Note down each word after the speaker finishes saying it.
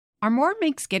Armoire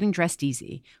makes getting dressed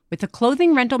easy. With a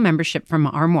clothing rental membership from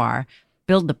Armoire,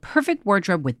 build the perfect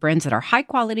wardrobe with brands that are high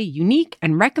quality, unique,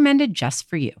 and recommended just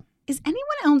for you. Is anyone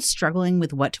else struggling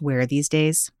with what to wear these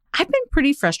days? I've been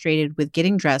pretty frustrated with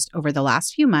getting dressed over the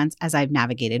last few months as I've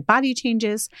navigated body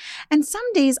changes, and some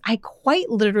days I quite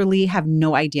literally have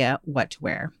no idea what to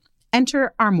wear.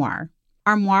 Enter Armoire.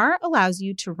 Armoire allows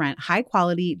you to rent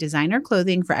high-quality designer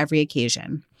clothing for every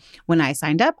occasion. When I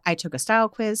signed up, I took a style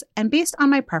quiz, and based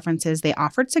on my preferences, they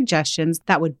offered suggestions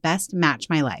that would best match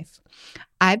my life.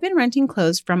 I've been renting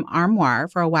clothes from Armoire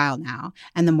for a while now,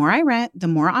 and the more I rent, the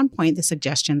more on point the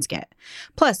suggestions get.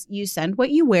 Plus, you send what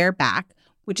you wear back,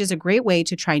 which is a great way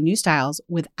to try new styles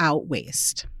without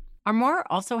waste. Armoire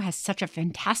also has such a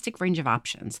fantastic range of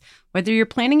options. Whether you're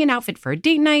planning an outfit for a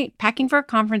date night, packing for a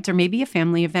conference, or maybe a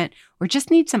family event, or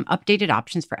just need some updated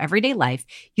options for everyday life,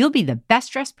 you'll be the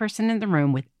best dressed person in the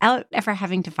room without ever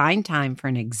having to find time for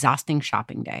an exhausting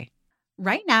shopping day.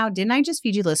 Right now, Didn't I Just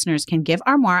Feed You listeners can give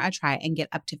Armoire a try and get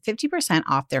up to 50%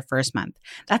 off their first month.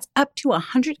 That's up to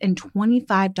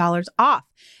 $125 off.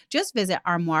 Just visit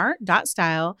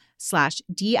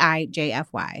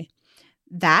armoire.style/DIJFY.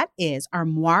 That is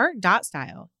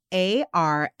armoire.style,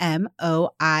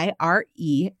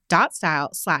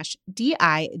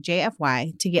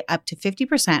 ARMOIRE.style/DIJFY to get up to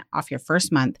 50% off your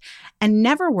first month and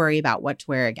never worry about what to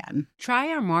wear again. Try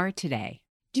Armoire today.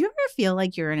 Do you ever feel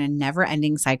like you're in a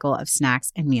never-ending cycle of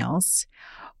snacks and meals?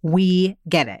 We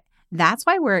get it. That's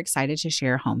why we're excited to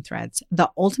share Home Threads,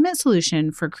 the ultimate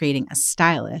solution for creating a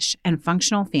stylish and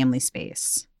functional family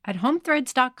space. At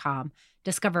homethreads.com,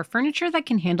 discover furniture that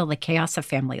can handle the chaos of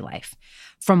family life.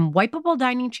 From wipeable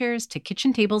dining chairs to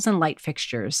kitchen tables and light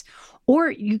fixtures.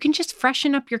 Or you can just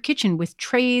freshen up your kitchen with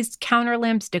trays, counter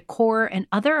lamps, decor, and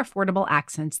other affordable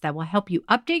accents that will help you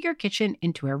update your kitchen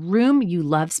into a room you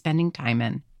love spending time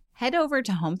in. Head over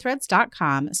to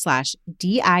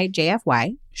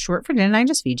homethreads.com/DIJFY, short for Didn't I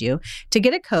Just Feed You, to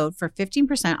get a code for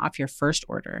 15% off your first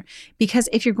order. Because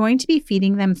if you're going to be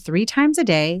feeding them 3 times a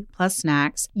day, plus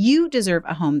snacks, you deserve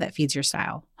a home that feeds your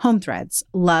style. Home Threads,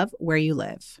 love where you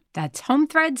live. That's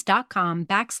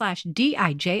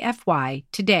homethreads.com/DIJFY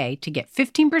today to get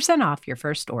 15% off your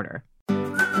first order.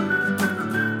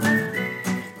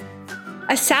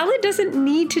 A salad doesn't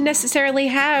need to necessarily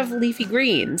have leafy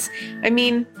greens. I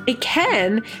mean, it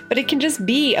can, but it can just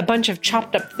be a bunch of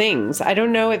chopped up things. I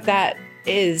don't know if that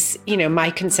is, my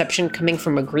conception coming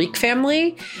from a Greek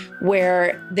family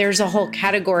where there's a whole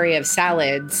category of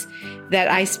salads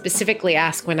that I specifically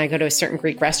ask when I go to a certain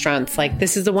Greek restaurants, like,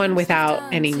 this is the one without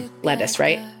any lettuce,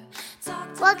 right?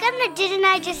 Welcome to Didn't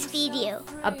I Just Feed You?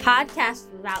 A podcast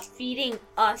about feeding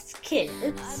us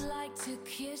kids.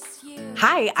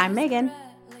 Hi, I'm Megan.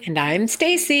 And I'm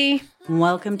Stacy.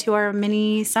 Welcome to our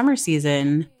mini summer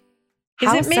season.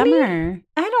 Is it mini? Summer?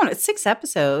 I don't know. It's 6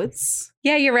 episodes.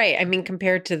 Yeah, you're right. I mean,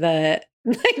 compared to the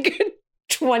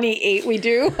 28 we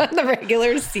do on the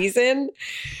regular season,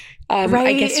 right?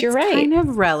 I guess you're right. It's kind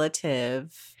of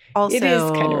relative. Also, it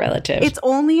is kind of relative. It's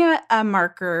only a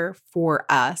marker for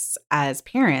us as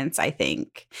parents, I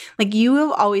think. Like, you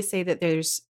will always say that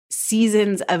there's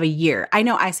seasons of a year. I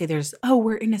know I say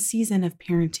we're in a season of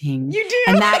parenting. You do.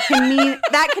 And that can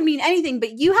mean anything,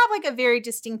 but you have like a very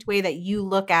distinct way that you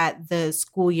look at the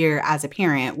school year as a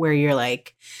parent, where you're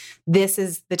like, this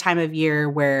is the time of year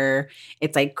where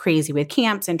it's like crazy with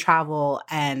camps and travel.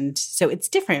 And so it's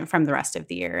different from the rest of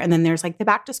the year. And then there's like the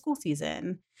back to school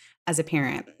season as a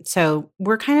parent. So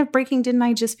we're kind of breaking Didn't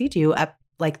I Just Feed You up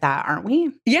like that, aren't we?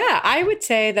 Yeah, I would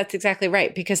say that's exactly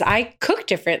right, because I cook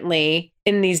differently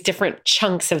in these different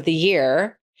chunks of the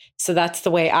year. So that's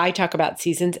the way I talk about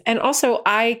seasons. And also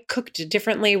I cooked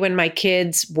differently when my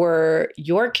kids were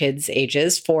your kids'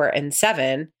 ages, 4 and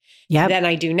 7, than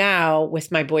I do now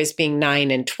with my boys being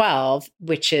 9 and 12,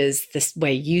 which is this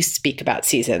way you speak about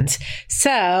seasons.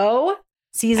 So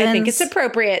seasons, I think it's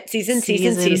appropriate.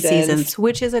 Seasons,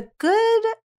 which is a good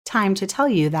time to tell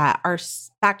you that our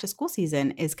back to school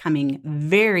season is coming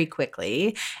very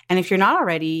quickly. And if you're not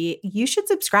already, you should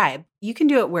subscribe. You can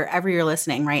do it wherever you're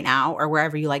listening right now or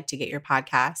wherever you like to get your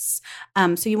podcasts.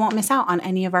 So you won't miss out on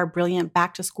any of our brilliant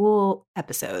back to school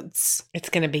episodes. It's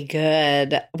going to be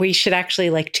good. We should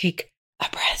actually take a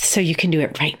breath so you can do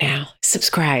it right now.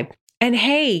 Subscribe. And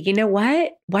hey, you know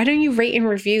what? Why don't you rate and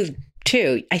review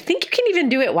too? I think you can even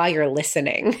do it while you're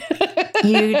listening.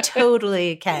 You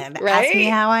totally can. Right? Ask me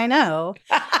how I know.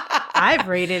 I've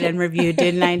rated and reviewed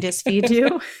Didn't I Just Feed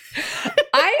You?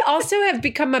 I also have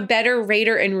become a better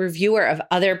rater and reviewer of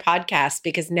other podcasts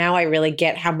because now I really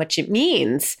get how much it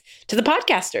means to the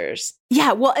podcasters.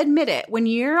 Yeah, well, admit it. When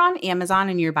you're on Amazon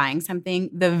and you're buying something,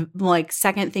 the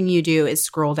second thing you do is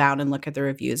scroll down and look at the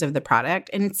reviews of the product.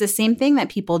 And it's the same thing that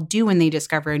people do when they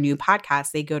discover a new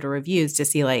podcast. They go to reviews to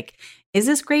see is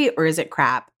this great or is it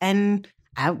crap? And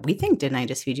we think Didn't I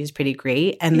Just Feed You is pretty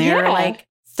great. And there are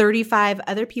 35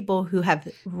 other people who have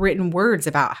written words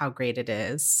about how great it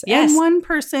is. Yes. And one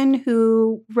person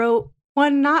who wrote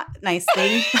one not nice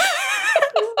thing.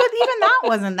 But even that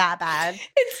wasn't that bad.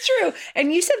 It's true.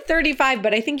 And you said 35,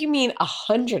 but I think you mean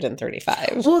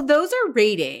 135. Well, those are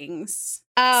ratings.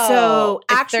 Oh, so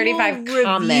it's 35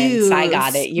 comments. I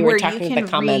got it. You were talking about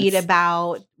the comments. Read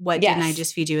about what Didn't I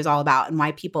Just Feed You is all about and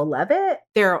why people love it.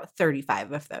 There are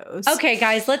 35 of those. Okay,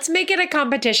 guys, let's make it a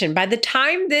competition. By the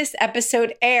time this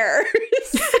episode airs,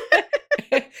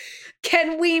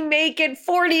 can we make it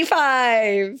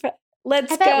 45?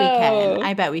 Let's go.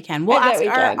 I bet we can. We'll ask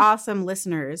our awesome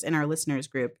listeners in our listeners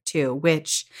group too,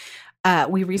 which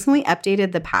we recently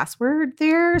updated the password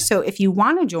there. So if you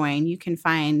want to join, you can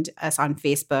find us on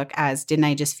Facebook as Didn't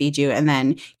I Just Feed You? And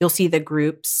then you'll see the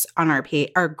groups on our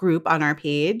page, our group on our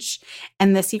page.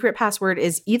 And the secret password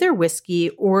is either whiskey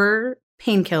or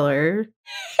painkiller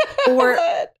or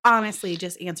honestly,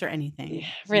 just answer anything.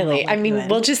 Really? I mean,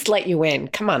 we'll just let you in.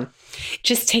 Come on.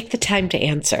 Just take the time to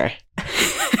answer.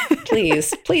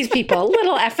 Please, people, a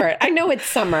little effort. I know it's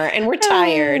summer and we're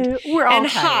tired. We're all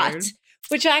and tired. Hot,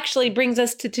 which actually brings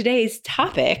us to today's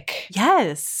topic.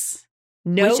 Yes.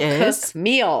 No cook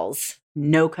meals.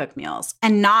 No cook meals.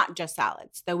 And not just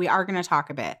salads, though we are going to talk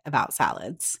a bit about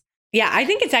salads. Yeah, I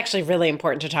think it's actually really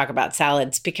important to talk about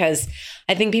salads because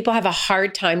I think people have a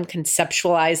hard time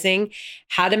conceptualizing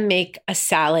how to make a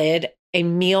salad a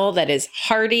meal that is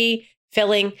hearty,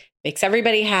 filling, makes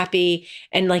everybody happy,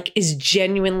 and is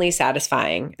genuinely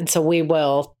satisfying. And so we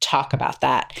will talk about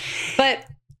that. But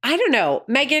I don't know,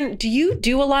 Megan, do you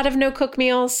do a lot of no-cook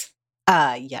meals?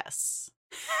 Yes.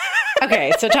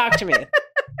 Okay, so talk to me.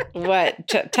 What?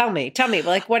 Tell me.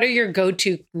 What are your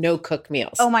go-to no-cook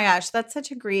meals? Oh my gosh, that's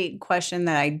such a great question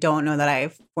that I don't know that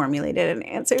I've formulated an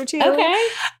answer to. Okay.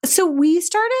 So we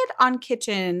started on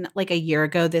Kitchen a year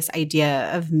ago, this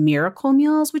idea of miracle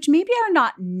meals, which maybe are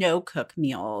not no-cook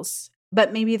meals,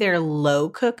 but maybe they're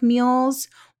low-cook meals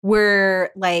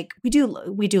where we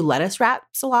do lettuce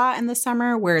wraps a lot in the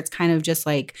summer where it's kind of just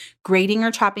grating or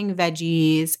chopping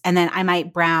veggies. And then I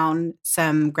might brown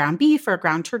some ground beef or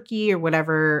ground turkey or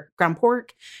whatever, ground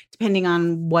pork, depending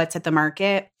on what's at the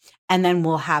market. And then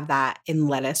we'll have that in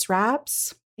lettuce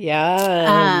wraps.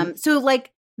 Yeah. So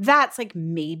that's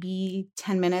maybe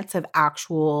 10 minutes of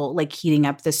actual heating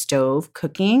up the stove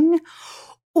cooking.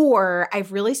 Or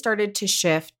I've really started to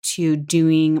shift to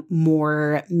doing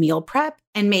more meal prep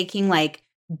and making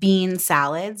bean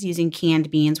salads using canned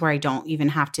beans where I don't even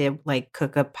have to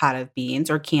cook a pot of beans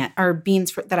or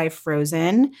beans that I've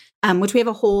frozen, which we have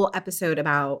a whole episode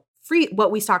about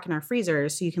what we stock in our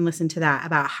freezers. So you can listen to that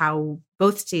about how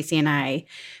both Stacey and I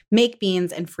make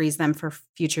beans and freeze them for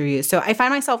future use. So I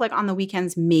find myself on the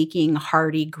weekends making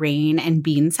hearty grain and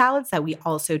bean salads that we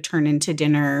also turn into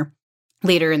dinner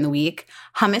later in the week.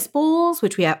 Hummus bowls,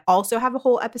 which we also have a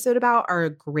whole episode about, are a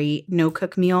great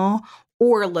no-cook meal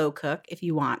or low cook if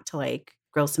you want to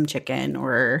grill some chicken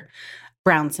or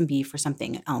brown some beef or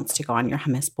something else to go on your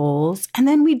hummus bowls. And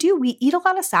then we eat a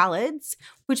lot of salads,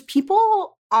 which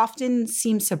people often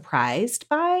seem surprised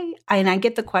by. And I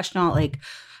get the question all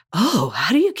oh,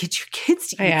 how do you get your kids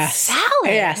to eat salad?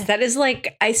 Yes, that is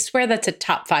I swear that's a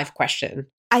top 5 question.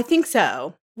 I think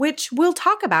so. Which we'll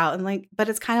talk about but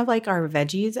it's kind of our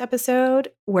veggies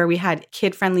episode where we had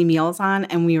kid-friendly meals on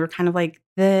and we were kind of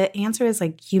the answer is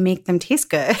you make them taste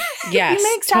good. Yes, you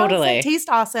make salads totally. that taste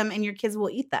awesome and your kids will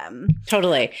eat them.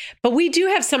 Totally. But we do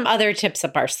have some other tips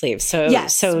up our sleeves. So,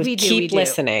 we keep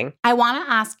listening. I want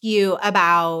to ask you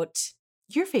about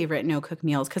your favorite no-cook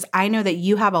meals because I know that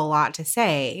you have a lot to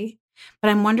say, but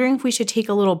I'm wondering if we should take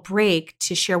a little break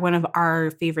to share one of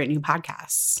our favorite new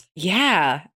podcasts.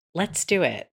 Yeah. Let's do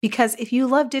it. Because if you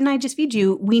love Didn't I Just Feed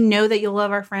You, we know that you'll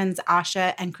love our friends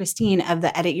Asha and Christine of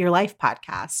the Edit Your Life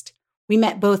podcast. We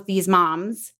met both these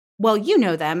moms. Well, you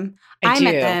know them. I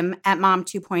met them at Mom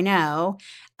 2.0,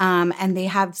 and they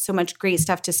have so much great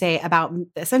stuff to say about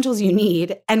the essentials you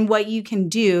need and what you can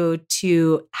do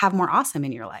to have more awesome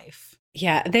in your life.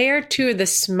 Yeah, they are two of the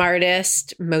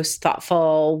smartest, most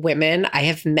thoughtful women I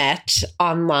have met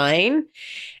online.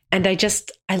 And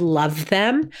I love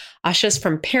them. Asha's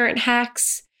from Parent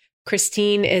Hacks.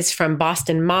 Christine is from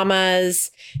Boston Mamas.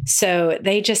 So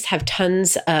they just have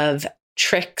tons of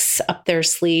tricks up their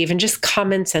sleeve and just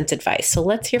common sense advice. So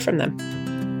let's hear from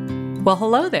them. Well,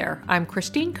 hello there. I'm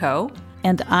Christine Coe.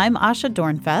 And I'm Asha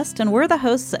Dornfest, and we're the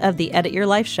hosts of the Edit Your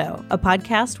Life Show, a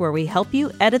podcast where we help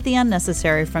you edit the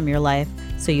unnecessary from your life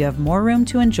so you have more room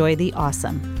to enjoy the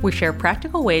awesome. We share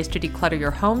practical ways to declutter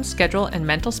your home, schedule, and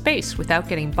mental space without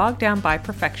getting bogged down by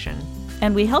perfection.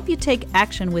 And we help you take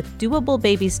action with doable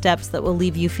baby steps that will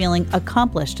leave you feeling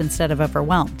accomplished instead of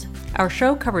overwhelmed. Our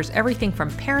show covers everything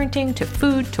from parenting to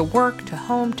food to work to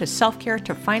home to self-care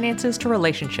to finances to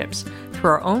relationships through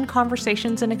our own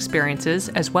conversations and experiences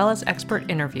as well as expert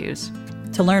interviews.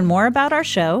 To learn more about our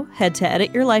show, head to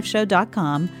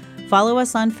edityourlifeshow.com, follow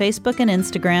us on Facebook and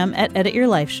Instagram at Edit Your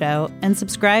Life Show, and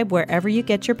subscribe wherever you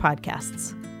get your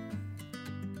podcasts.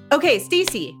 Okay,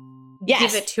 Stacey, Yes.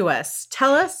 give it to us.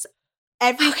 Tell us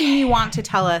everything you want to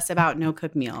tell us about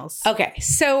no-cook meals. Okay,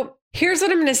 so here's what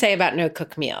I'm going to say about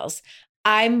no-cook meals.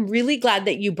 I'm really glad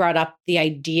that you brought up the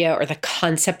idea or the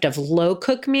concept of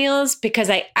low-cook meals,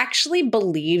 because I actually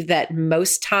believe that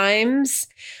most times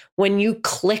when you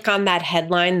click on that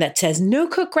headline that says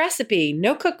no-cook recipe,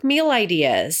 no-cook meal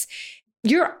ideas,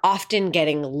 you're often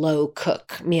getting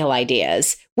low-cook meal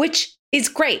ideas, which is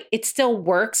great. It still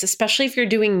works, especially if you're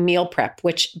doing meal prep,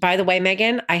 which, by the way,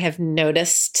 Megan, I have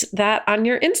noticed that on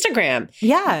your Instagram.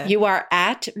 Yeah. You are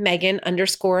at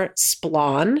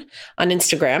Megan_Splawn on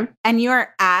Instagram. And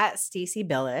you're at Stacey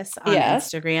Billis on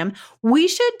Instagram. We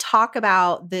should talk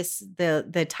about this,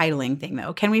 the titling thing,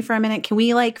 though. Can we for a minute? Can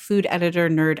we like food editor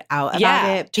nerd out about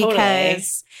it?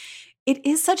 Because it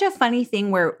is such a funny thing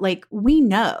where like we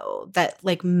know that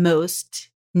like most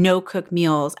no-cook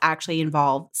meals actually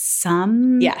involve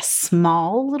some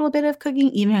small little bit of cooking,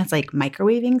 even if it's like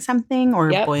microwaving something or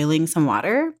boiling some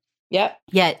water. Yep.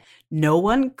 Yet no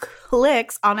one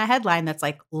clicks on a headline that's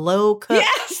like low cook.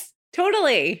 Yes,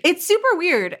 totally. It's super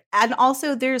weird. And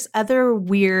also there's other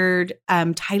weird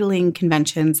titling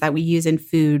conventions that we use in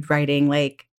food writing,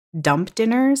 like dump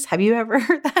dinners. Have you ever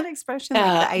heard that expression? Like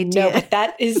the idea? No, but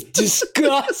that is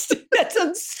disgusting. That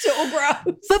sounds so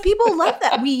gross. But people love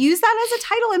that. We use that as a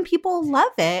title and people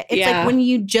love it. It's like when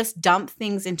you just dump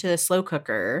things into the slow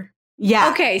cooker.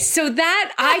 Yeah. Okay, so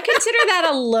that I consider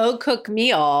that a low cook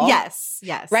meal. Yes,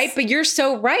 yes. Right, but you're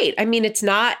so right. I mean, it's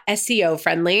not SEO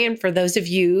friendly. And for those of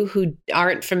you who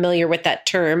aren't familiar with that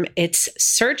term, it's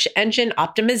search engine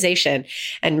optimization.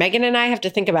 And Megan and I have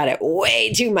to think about it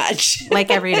way too much.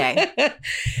 Like every day.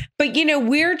 But, you know,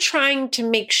 we're trying to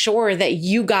make sure that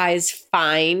you guys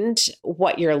find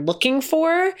what you're looking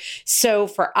for. So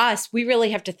for us, we really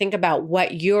have to think about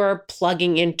what you're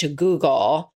plugging into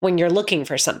Google when you're looking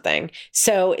for something.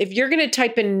 So if you're going to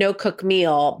type in no cook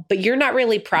meal, but you're not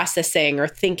really processing or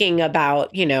thinking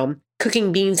about, you know,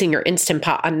 cooking beans in your Instant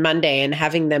Pot on Monday and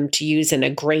having them to use in a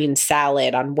grain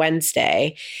salad on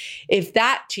Wednesday, if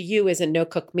that to you is a no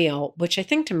cook meal, which I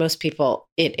think to most people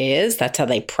it is, that's how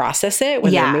they process it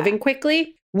when they're moving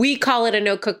quickly. We call it a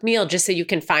no cook meal just so you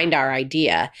can find our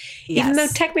idea, even though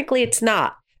technically it's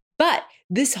not. But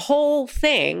this whole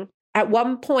thing at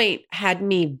one point had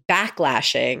me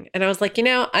backlashing. And I was like, you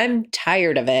know, I'm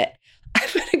tired of it. I'm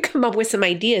going to come up with some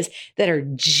ideas that are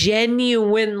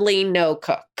genuinely no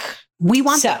cook. We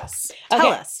want those. Tell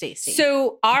us, Stacey.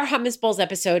 So our hummus bowls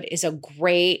episode is a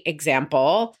great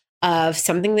example of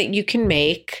something that you can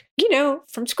make, you know,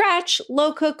 from scratch,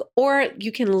 low cook, or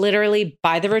you can literally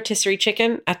buy the rotisserie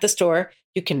chicken at the store.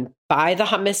 You can buy the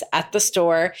hummus at the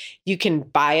store. You can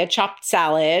buy a chopped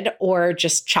salad or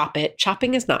just chop it.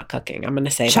 Chopping is not cooking. I'm going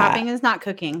to say Chopping is not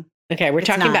cooking. Okay, we're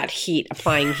talking about heat,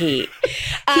 applying heat.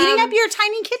 Heating up your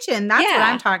tiny kitchen. That's what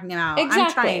I'm talking about. Exactly.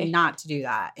 I'm trying not to do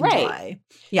that in July.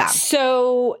 Yeah.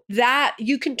 So that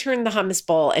you can turn the hummus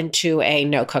bowl into a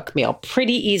no-cook meal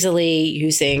pretty easily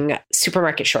using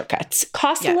supermarket shortcuts.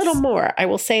 Cost a little more, I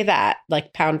will say that,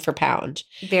 like pound for pound.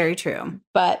 Very true.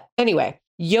 But anyway,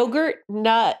 yogurt,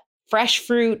 nut, fresh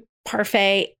fruit,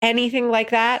 parfait, anything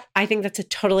like that, I think that's a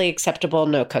totally acceptable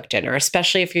no-cook dinner,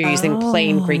 especially if you're using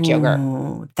plain Greek yogurt.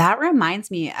 That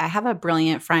reminds me, I have a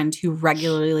brilliant friend who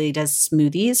regularly does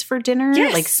smoothies for dinner,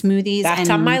 like smoothies. That's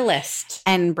on my list.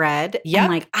 And bread. Yep.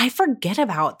 And like, I forget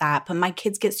about that, but my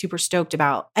kids get super stoked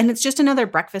about. And it's just another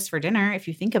breakfast for dinner if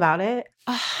you think about it.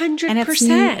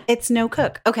 100%. It's no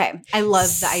cook. Okay. I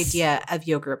love the idea of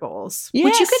yogurt bowls, Yeah,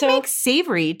 which you could make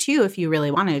savory too if you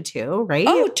really wanted to, right?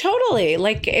 Oh, totally.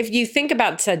 Like if you think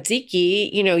about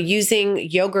tzatziki, you know, using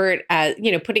yogurt as,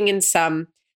 you know, putting in some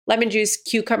lemon juice,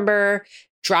 cucumber,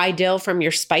 dry dill from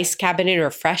your spice cabinet or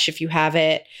fresh if you have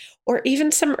it, or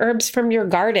even some herbs from your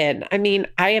garden. I mean,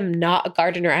 I am not a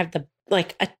gardener. I have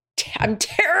I'm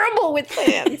terrible with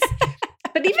plants.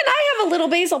 But even I have a little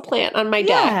basil plant on my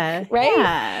deck, right?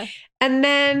 Yeah. And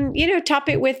then, top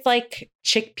it with like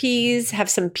chickpeas, have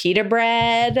some pita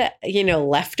bread,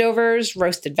 leftovers,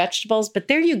 roasted vegetables. But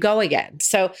there you go again.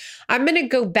 So I'm going to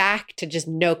go back to just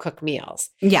no cook meals.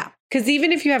 Yeah. Because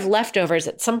even if you have leftovers,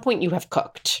 at some point you have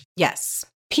cooked. Yes.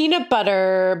 Peanut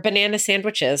butter banana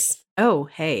sandwiches. Oh,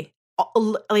 hey.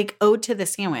 Like ode to the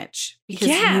sandwich. Because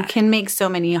Yeah. you can make so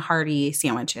many hearty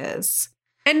sandwiches.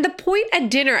 And the point at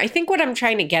dinner, I think what I'm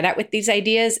trying to get at with these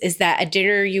ideas is that at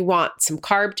dinner, you want some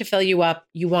carb to fill you up.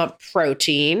 You want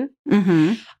protein.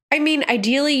 Mm-hmm. I mean,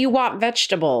 ideally, you want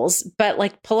vegetables, but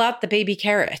like pull out the baby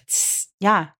carrots,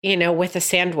 Yeah. with a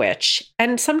sandwich.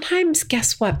 And sometimes,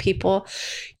 guess what, people?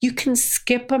 You can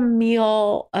skip a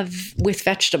meal with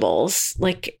vegetables.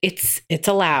 Like it's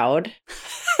allowed.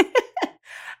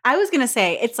 I was going to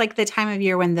say it's like the time of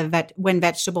year when when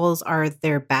vegetables are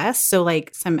their best. So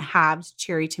like some halved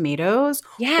cherry tomatoes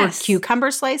Yes. or cucumber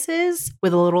slices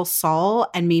with a little salt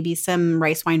and maybe some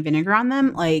rice wine vinegar on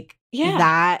them. Like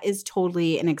that is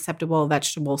totally an acceptable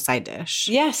vegetable side dish.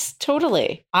 Yes,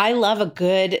 totally. I love a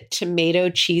good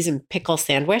tomato, cheese, and pickle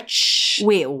sandwich.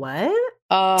 Wait, what?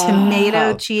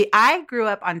 Tomato cheese. I grew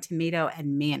up on tomato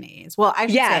and mayonnaise. Well, I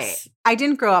should say I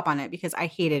didn't grow up on it because I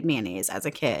hated mayonnaise as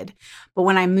a kid. But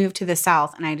when I moved to the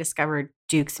South and I discovered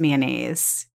Duke's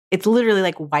mayonnaise, it's literally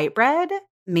like white bread,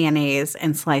 mayonnaise,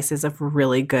 and slices of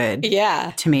really good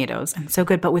tomatoes. And so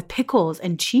good, but with pickles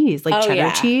and cheese, like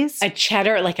cheddar cheese. A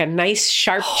cheddar, like a nice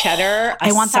sharp cheddar.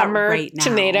 I want summer that right now.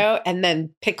 tomato, and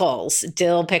then pickles,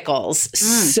 dill pickles.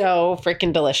 So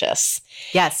freaking delicious.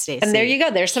 Yes, Stacey. And there you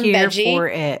go. There's some Here veggie, for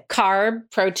it.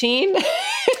 carb, protein.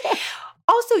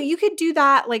 Also, you could do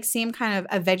that like same kind of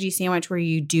a veggie sandwich where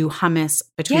you do hummus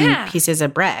between pieces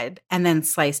of bread and then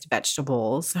sliced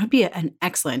vegetables. That would be an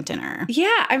excellent dinner.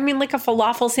 Yeah. I mean, like a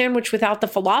falafel sandwich without the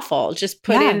falafel. Just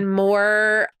put in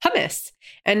more hummus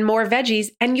and more veggies.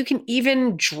 And you can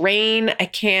even drain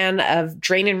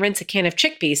and rinse a can of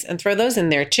chickpeas and throw those in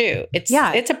there too.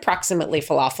 It's approximately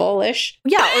falafel-ish.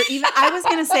 Yeah. Or even, I was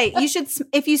going to say, you should,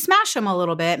 if you smash them a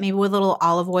little bit, maybe with a little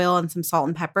olive oil and some salt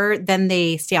and pepper, then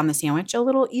they stay on the sandwich a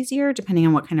little easier depending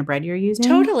on what kind of bread you're using.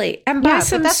 Totally. And buy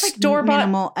some that's like store-bought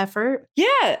minimal effort.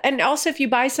 Yeah. And also if you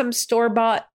buy some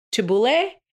store-bought tabbouleh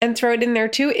and throw it in there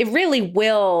too, it really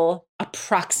will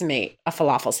approximate a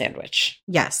falafel sandwich.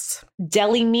 Yes.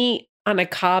 Deli meat on a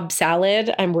Cobb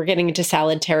salad. And we're getting into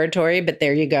salad territory, but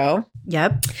there you go.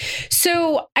 Yep.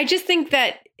 So I just think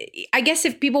that, I guess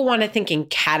if people want to think in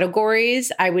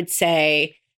categories, I would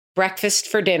say breakfast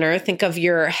for dinner. Think of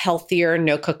your healthier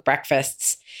no-cook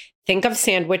breakfasts. Think of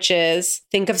sandwiches.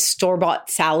 Think of store-bought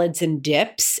salads and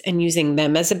dips and using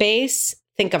them as a base.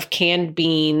 Think of canned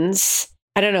beans.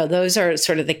 I don't know. Those are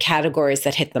sort of the categories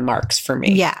that hit the marks for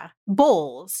me. Yeah.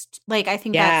 Bowls. Like, I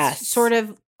think that sort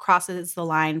of crosses the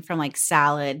line from like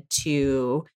salad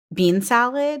to bean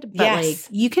salad. But like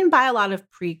you can buy a lot of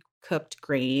pre-cooked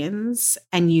grains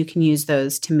and you can use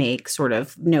those to make sort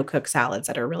of no-cook salads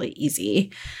that are really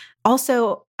easy.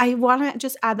 Also, I want to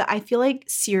just add that I feel like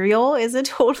cereal is a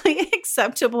totally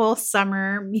acceptable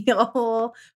summer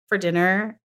meal for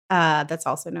dinner. That's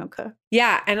also no cook.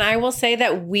 Yeah. And I will say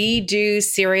that we do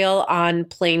cereal on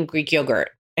plain Greek yogurt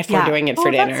if we're doing it for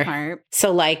dinner. That's smart.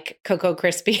 So like Cocoa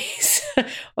Krispies,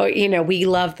 or, we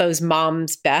love those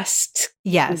Mom's Best.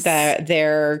 Yes.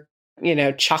 Their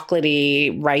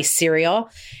chocolatey rice cereal.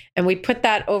 And we put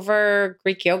that over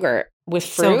Greek yogurt with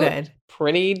fruit. So good.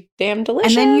 Pretty damn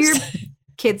delicious. And then your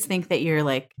kids think that you're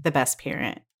like the best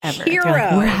parent ever. Hero.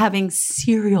 Like, we're having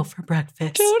cereal for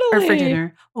breakfast or for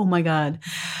dinner. Oh my God.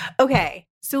 Okay.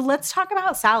 So let's talk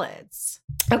about salads.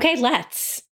 Okay,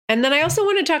 let's. And then I also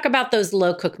want to talk about those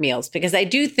low cook meals because I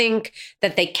do think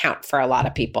that they count for a lot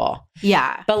of people.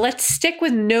 Yeah. But let's stick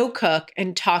with no cook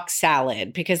and talk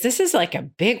salad because this is like a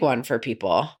big one for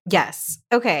people. Yes.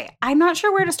 Okay. I'm not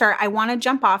sure where to start. I want to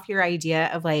jump off your idea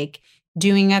of like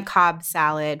doing a Cobb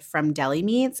salad from deli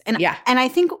meats. And I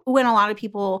think when a lot of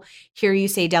people hear you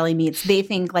say deli meats, they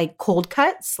think like cold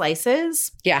cut slices.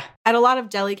 Yeah. At a lot of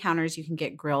deli counters, you can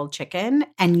get grilled chicken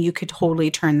and you could totally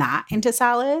turn that into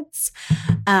salads.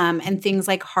 And things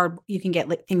like you can get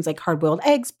things like hard-boiled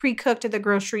eggs pre-cooked at the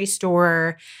grocery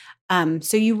store.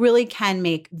 So you really can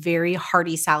make very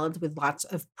hearty salads with lots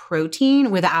of protein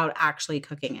without actually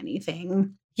cooking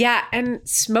anything. Yeah, and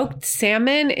smoked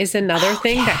salmon is another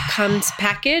thing that comes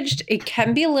packaged. It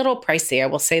can be a little pricey, I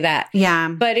will say that. Yeah.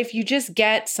 But if you just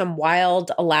get some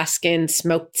wild Alaskan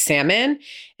smoked salmon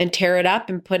and tear it up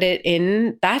and put it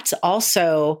in, that's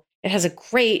also, it has a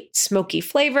great smoky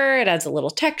flavor. It adds a little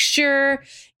texture,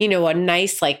 a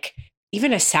nice like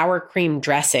even a sour cream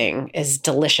dressing is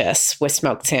delicious with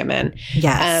smoked salmon.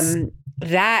 Yes.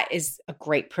 That is a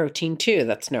great protein too.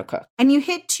 That's no cook. And you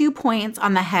hit 2 points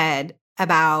on the head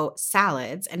about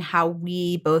salads and how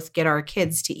we both get our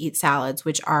kids to eat salads,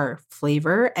 which are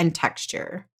flavor and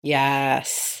texture.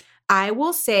 Yes. I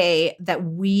will say that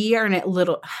we're in a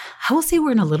little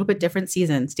bit different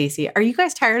season, Stacey. Are you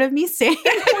guys tired of me saying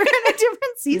we're in a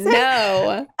different season?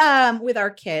 No. With our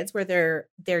kids where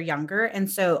they're younger. And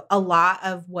so a lot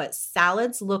of what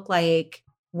salads look like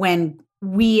when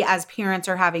we as parents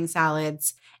are having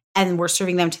salads and we're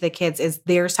serving them to the kids is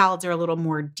their salads are a little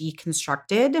more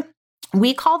deconstructed.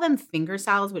 We call them finger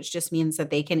salads, which just means that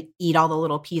they can eat all the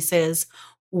little pieces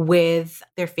with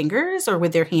their fingers or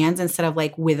with their hands instead of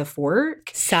like with a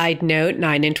fork. Side note,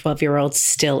 9 and 12-year-olds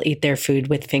still eat their food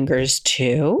with fingers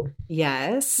too.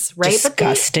 Yes. Right.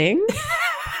 Disgusting.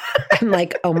 I'm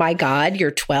like, oh my God,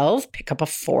 you're 12. Pick up a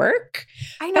fork.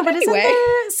 I know, but anyway. Isn't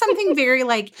there something very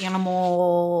like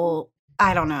animal?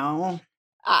 I don't know.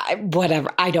 Whatever.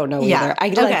 I don't know Yeah.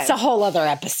 either. That's a whole other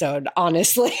episode,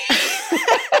 honestly.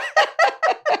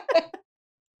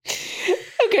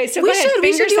 Okay, so we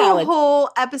finger should do salad. a whole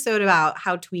episode about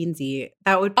how tweens eat.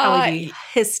 That would probably be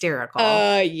hysterical.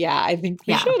 Yeah, I think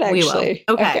we should actually. We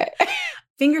will. Okay.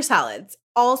 Finger salads.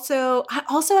 Also,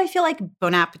 I feel like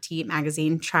Bon Appetit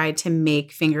magazine tried to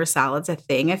make finger salads a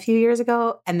thing a few years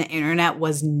ago, and the internet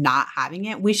was not having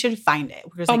it. We should find it.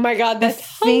 Oh my God, that's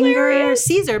finger hilarious.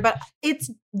 Caesar, but it's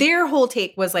their whole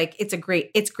take was like it's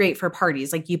great for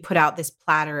parties. Like you put out this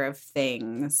platter of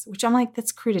things, which I'm like,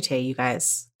 that's crudité, you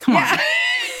guys. Come on.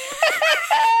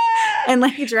 And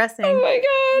like dressing. Oh my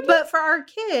God. But for our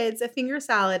kids, a finger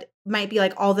salad might be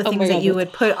like all the things that you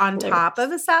would put on top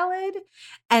of a salad.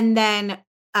 And then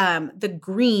the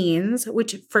greens,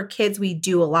 which for kids, we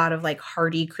do a lot of like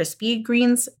hearty, crispy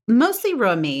greens, mostly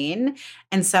romaine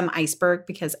and some iceberg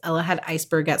because Ella had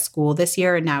iceberg at school this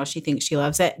year. And now she thinks she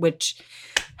loves it, which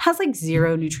has like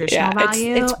zero nutritional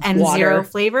value it's and water. Zero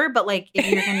flavor. But like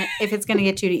if it's going to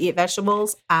get you to eat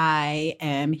vegetables, I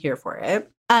am here for it.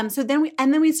 So then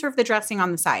we serve the dressing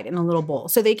on the side in a little bowl.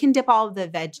 So they can dip all of the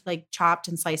veg, like chopped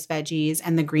and sliced veggies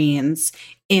and the greens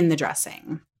in the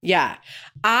dressing. Yeah.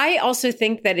 I also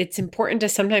think that it's important to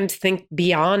sometimes think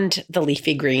beyond the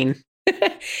leafy green.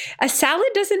 A salad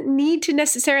doesn't need to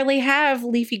necessarily have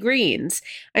leafy greens.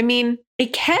 I mean,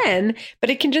 it can, but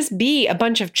it can just be a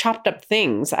bunch of chopped up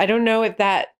things. I don't know if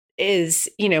that is,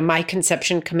 my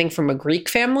conception coming from a Greek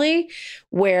family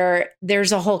where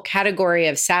there's a whole category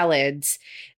of salads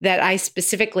that I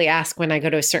specifically ask when I go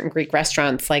to a certain Greek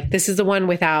restaurants, like this is the one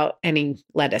without any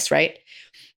lettuce, right?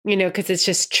 Because it's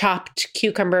just chopped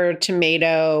cucumber,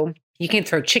 tomato. You can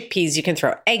throw chickpeas, you can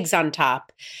throw eggs on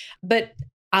top. But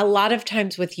a lot of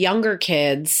times with younger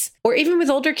kids, or even with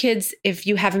older kids, if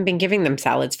you haven't been giving them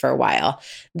salads for a while,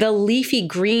 the leafy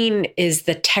green is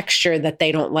the texture that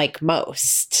they don't like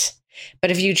most.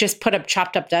 But if you just put up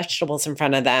chopped up vegetables in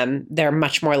front of them, they're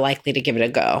much more likely to give it a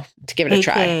go, to give it a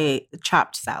try.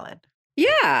 Chopped salad.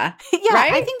 Yeah. Yeah.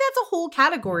 Right? I think that's a whole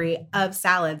category of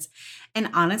salads. And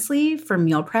honestly, for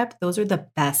meal prep, those are the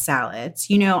best salads.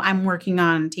 I'm working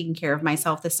on taking care of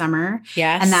myself this summer.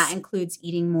 Yes. And that includes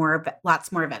eating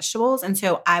lots more vegetables. And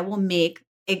so I will make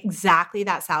exactly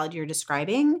that salad you're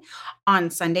describing on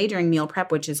Sunday during meal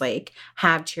prep, which is like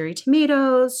have cherry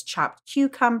tomatoes, chopped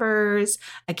cucumbers,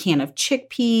 a can of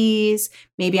chickpeas.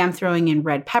 Maybe I'm throwing in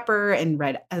red pepper and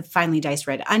finely diced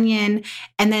red onion.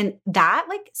 And then that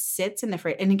like sits in the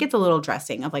fridge and it gets a little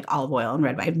dressing of like olive oil and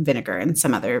red wine vinegar and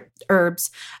some other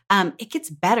herbs. It gets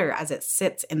better as it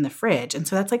sits in the fridge. And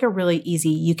so that's like a really easy,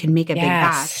 you can make a big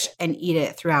batch and eat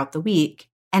it throughout the week.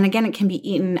 And again, it can be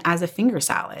eaten as a finger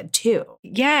salad too.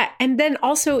 Yeah. And then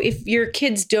also if your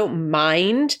kids don't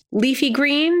mind leafy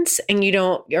greens and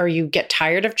you get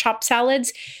tired of chopped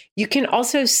salads, you can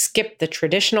also skip the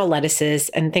traditional lettuces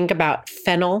and think about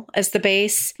fennel as the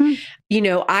base.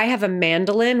 I have a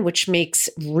mandolin, which makes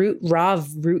raw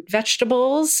root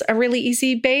vegetables a really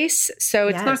easy base. So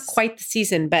it's not quite the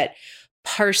season, but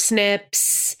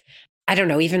parsnips, I don't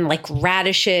know, even like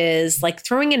radishes, like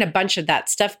throwing in a bunch of that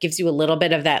stuff gives you a little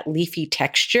bit of that leafy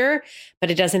texture, but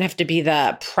it doesn't have to be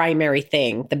the primary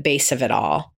thing, the base of it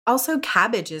all. Also,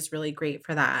 cabbage is really great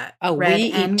for that. Oh, we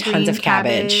eat tons of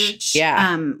cabbage.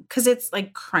 Yeah. Because it's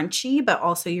like crunchy, but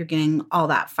also you're getting all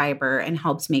that fiber and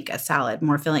helps make a salad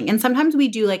more filling. And sometimes we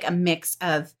do like a mix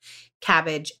of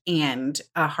cabbage and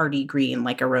a hearty green,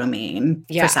 like a romaine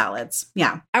for salads.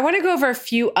 Yeah. I want to go over a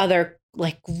few other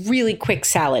like really quick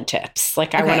salad tips.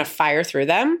 Like I want to fire through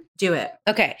them. Do it.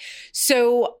 Okay.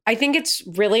 So I think it's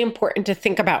really important to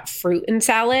think about fruit in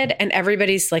salad, and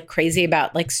everybody's like crazy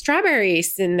about like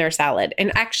strawberries in their salad.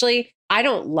 And actually, I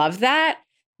don't love that,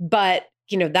 but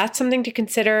you know, that's something to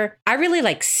consider. I really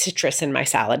like citrus in my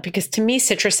salad because to me,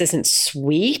 citrus isn't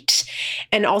sweet.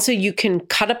 And also you can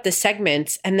cut up the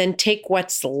segments and then take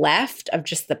what's left of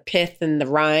just the pith and the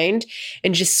rind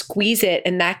and just squeeze it.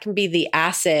 And that can be the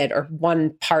acid or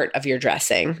one part of your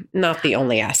dressing, not the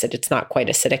only acid. It's not quite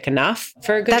acidic enough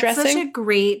for a good dressing. That's such a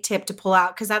great tip to pull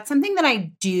out because that's something that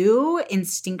I do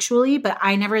instinctually, but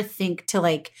I never think to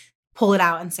like pull it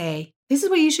out and say, this is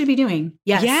what you should be doing.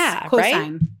 Yes. Yeah.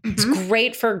 Right. It's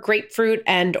great for grapefruit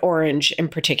and orange in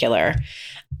particular.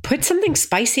 Put something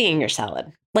spicy in your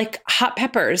salad, like hot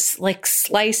peppers, like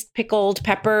sliced pickled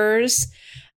peppers.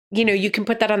 You know, you can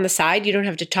put that on the side. You don't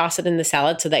have to toss it in the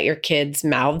salad so that your kids'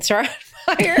 mouths are on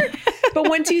fire. But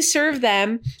once you serve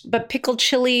them, but pickled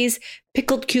chilies,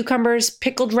 pickled cucumbers,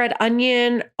 pickled red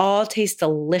onion, all taste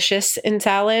delicious in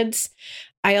salads.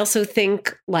 I also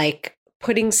think like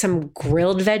putting some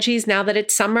grilled veggies now that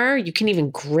it's summer. You can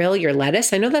even grill your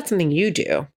lettuce. I know that's something you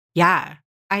do. Yeah.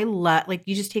 I love, like,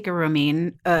 you just take a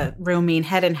romaine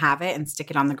head and have it and stick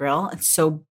it on the grill. It's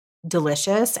so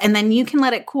delicious. And then you can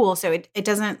let it cool. So it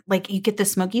doesn't, like, you get the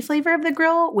smoky flavor of the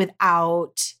grill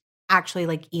without actually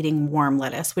like eating warm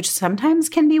lettuce, which sometimes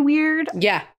can be weird.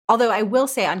 Yeah. Although I will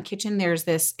say on Kitchen, there's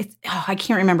this, I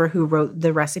can't remember who wrote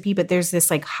the recipe, but there's this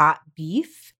like hot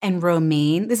beef and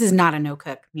romaine. This is not a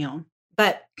no-cook meal.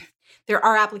 But there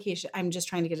are applications. I'm just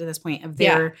trying to get to this point of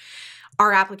there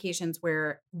are applications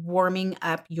where warming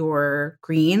up your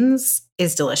greens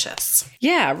is delicious.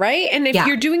 Yeah, right? And if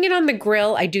you're doing it on the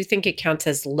grill, I do think it counts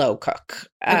as low cook,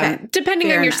 depending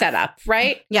Fair on your enough. setup,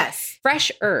 right? Yes.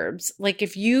 Fresh herbs. Like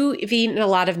if you've eaten a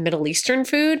lot of Middle Eastern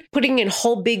food, putting in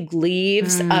whole big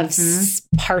leaves of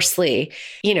parsley,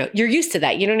 you know, you're used to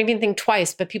that. You don't even think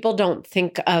twice, but people don't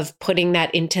think of putting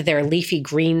that into their leafy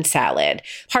green salad.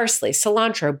 Parsley,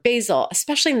 cilantro, basil,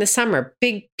 especially in the summer,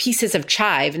 big pieces of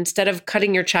chive. Instead of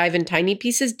cutting your chive in tiny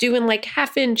pieces, do in like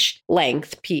 1/2-inch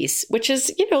length piece, which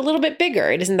is, you know, a little bit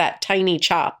bigger. It isn't that tiny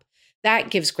chop. That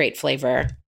gives great flavor.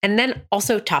 And then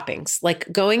also toppings, like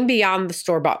going beyond the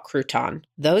store-bought crouton.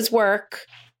 Those work.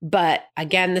 But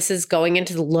again, this is going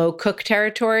into the low cook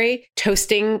territory.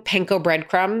 Toasting panko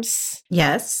breadcrumbs.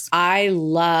 Yes. I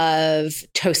love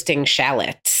toasting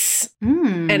shallots.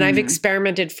 And I've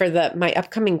experimented for my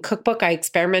upcoming cookbook. I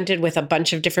experimented with a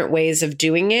bunch of different ways of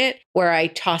doing it where I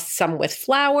tossed some with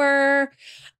flour.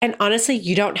 And honestly,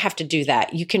 you don't have to do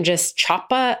that. You can just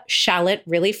chop a shallot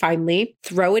really finely,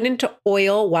 throw it into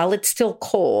oil while it's still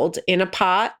cold in a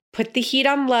pot, put the heat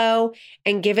on low,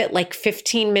 and give it like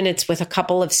 15 minutes with a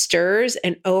couple of stirs.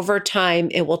 And over time,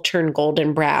 it will turn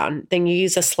golden brown. Then you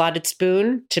use a slotted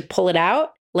spoon to pull it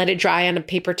out, let it dry on a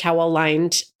paper towel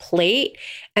lined plate.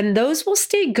 And those will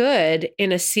stay good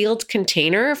in a sealed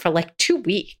container for like 2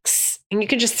 weeks. And you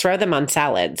can just throw them on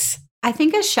salads. I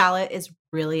think a shallot is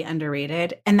really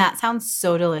underrated. And that sounds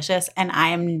so delicious. And I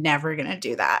am never going to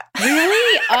do that.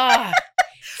 Really? Oh,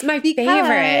 it's my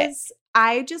favorite.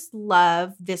 I just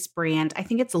love this brand. I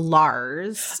think it's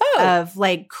Lars of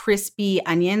like crispy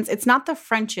onions. It's not the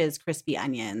French's crispy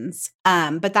onions,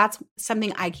 but that's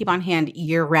something I keep on hand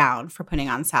year round for putting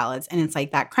on salads. And it's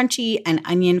like that crunchy and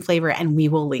onion flavor. And we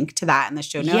will link to that in the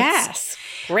show notes. Yes.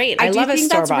 Great. I do love a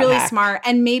think store-bought that's really hack. smart.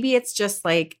 And maybe it's just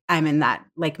like I'm in that,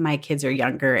 like my kids are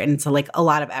younger. And it's like a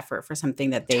lot of effort for something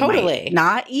that they might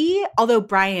not eat. Although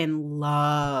Brian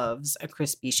loves a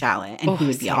crispy shallot and he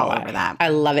would be all over that. I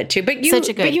love it too. But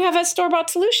you have a store-bought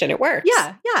solution. It works.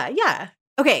 Yeah.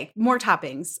 Okay, more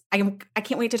toppings. I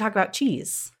can't wait to talk about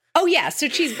cheese. Oh, yeah. So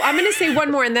cheese. I'm going to say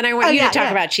one more and then I want you to talk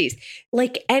about cheese.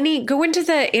 Like go into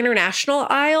the international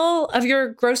aisle of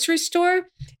your grocery store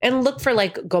and look for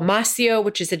like gomasio,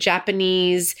 which is a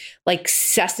Japanese like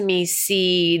sesame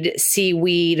seed,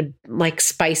 seaweed, like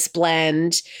spice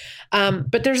blend.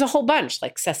 But there's a whole bunch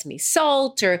like sesame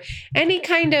salt or any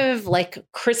kind of like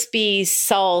crispy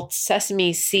salt,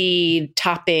 sesame seed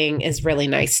topping is really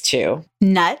nice too.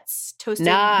 Nuts, toasted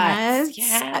nuts,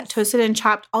 yes. Toasted and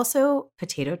chopped. Also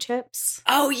potato chips.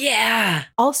 Oh, yeah.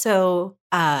 Also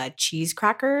cheese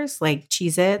crackers like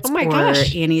Cheez-Its or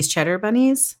gosh. Annie's Cheddar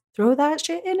Bunnies. Throw that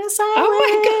shit in a salad.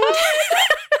 Oh,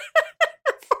 my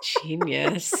God.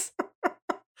 Genius.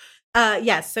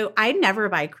 Yes. So I never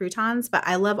buy croutons, but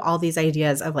I love all these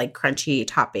ideas of like crunchy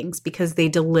toppings because they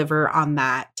deliver on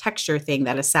that texture thing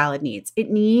that a salad needs. It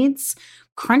needs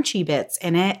crunchy bits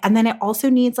in it. And then it also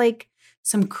needs like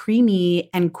some creamy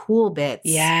and cool bits.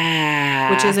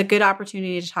 Yeah. Which is a good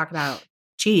opportunity to talk about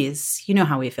cheese. You know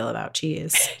how we feel about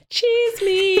cheese. Cheese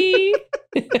me.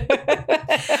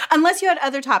 Unless you had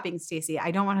other toppings, Stacey. I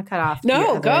don't want to cut off.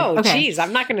 No, go. Okay. Cheese.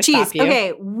 I'm not going to stop you.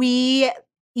 Okay. We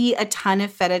eat a ton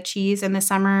of feta cheese in the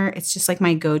summer. It's just like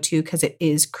my go-to because it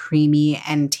is creamy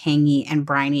and tangy and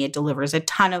briny. It delivers a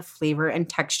ton of flavor and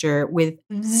texture with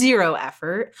zero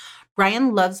effort.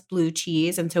 Brian loves blue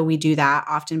cheese, and so we do that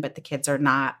often, but the kids are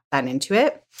not that into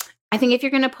it. I think if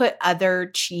you're going to put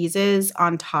other cheeses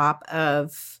on top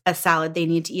of a salad, they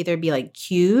need to either be like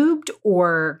cubed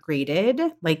or grated,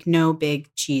 like no big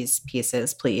cheese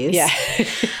pieces, please. Yeah.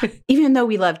 Even though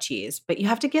we love cheese, but you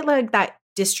have to get like that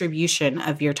distribution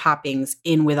of your toppings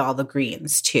in with all the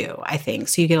greens too, I think.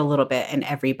 So you get a little bit in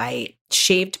every bite.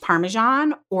 Shaved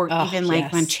Parmesan or even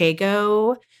like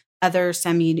Manchego. Other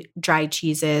semi-dry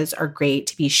cheeses are great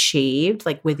to be shaved,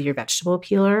 like with your vegetable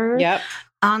peeler. Yep.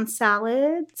 On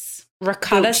salads.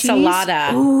 Ricotta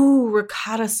salata. Ooh,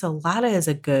 ricotta salata is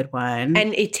a good one.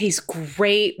 And it tastes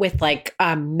great with like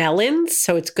melons.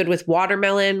 So it's good with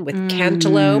watermelon, with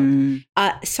cantaloupe.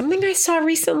 Something I saw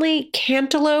recently,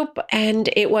 cantaloupe, and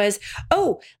it was,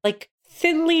 like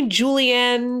thinly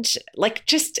julienned, like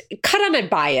just cut on a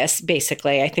bias,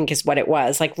 basically, I think is what it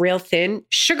was. Like real thin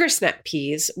sugar snap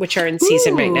peas, which are in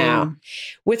season right now,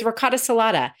 with ricotta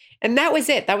salata. And that was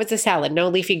it. That was the salad. No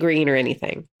leafy green or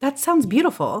anything. That sounds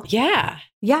beautiful. Yeah.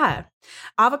 Yeah.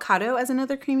 Avocado as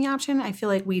another creamy option. I feel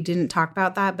like we didn't talk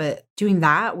about that, but doing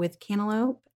that with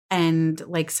cantaloupe and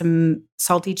like some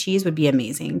salty cheese would be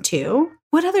amazing too.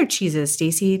 What other cheeses,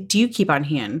 Stacey, do you keep on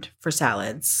hand for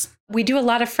salads? We do a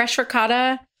lot of fresh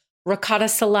ricotta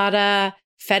salata,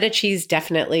 feta cheese,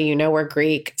 definitely. You know, we're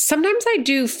Greek. Sometimes I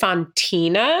do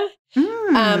fontina.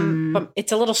 But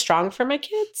it's a little strong for my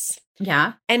kids.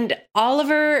 Yeah. And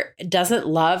Oliver doesn't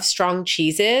love strong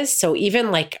cheeses. So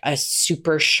even like a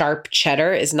super sharp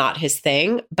cheddar is not his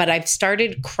thing. But I've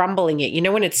started crumbling it. You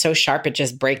know, when it's so sharp, it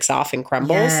just breaks off and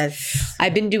crumbles. Yes.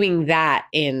 I've been doing that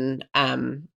in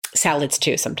salads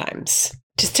too sometimes,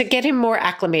 just to get him more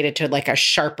acclimated to like a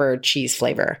sharper cheese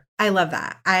flavor. I love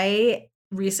that. I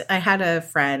had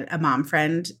a mom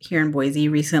friend here in Boise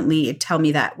recently tell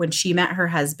me that when she met her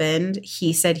husband,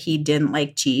 he said he didn't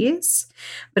like cheese,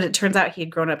 but it turns out he had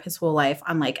grown up his whole life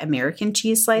on like American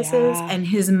cheese slices, and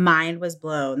his mind was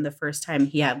blown the first time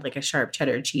he had like a sharp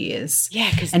cheddar cheese. Yeah,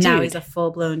 because now he's a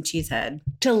full-blown cheesehead.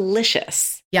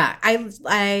 Delicious. Yeah,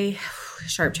 I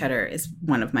sharp cheddar is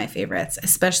one of my favorites,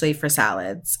 especially for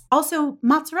salads. Also,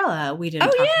 mozzarella we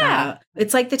didn't talk about.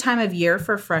 It's like the time of year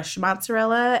for fresh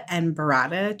mozzarella and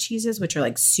burrata cheeses, which are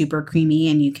like super creamy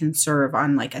and you can serve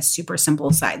on like a super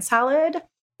simple side salad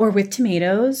or with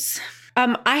tomatoes.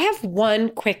 I have one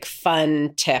quick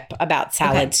fun tip about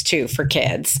salads too for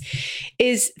kids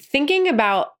is thinking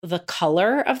about the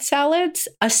color of salads,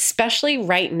 especially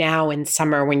right now in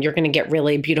summer when you're going to get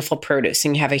really beautiful produce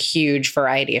and you have a huge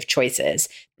variety of choices.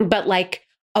 But like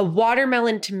a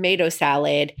watermelon tomato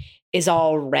salad is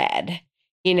all red,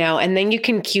 you know, and then you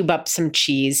can cube up some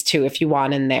cheese too if you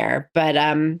want in there. But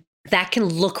that can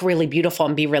look really beautiful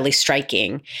and be really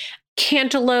striking.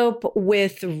 Cantaloupe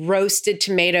with roasted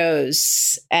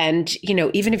tomatoes. And, you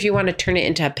know, even if you want to turn it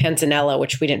into a panzanella,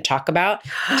 which we didn't talk about,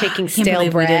 taking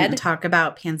stale bread. We didn't talk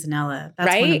about panzanella.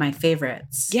 That's one of my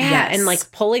favorites. Yeah. Yes. And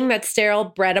like pulling that sterile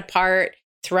bread apart,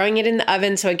 throwing it in the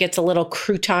oven so it gets a little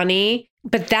crouton-y.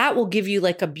 But that will give you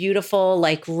like a beautiful,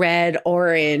 like red,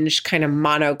 orange kind of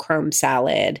monochrome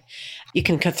salad. You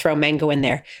can throw mango in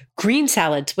there. Green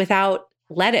salads without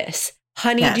lettuce,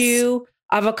 honeydew,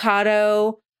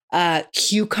 avocado,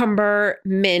 cucumber,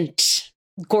 mint,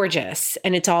 gorgeous.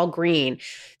 And it's all green.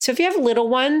 So if you have little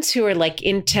ones who are like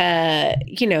into,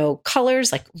 you know,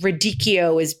 colors, like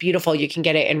radicchio is beautiful. You can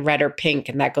get it in red or pink,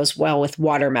 and that goes well with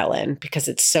watermelon because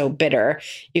it's so bitter.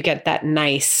 You get that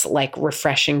nice, like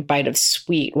refreshing bite of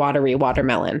sweet, watery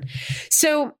watermelon.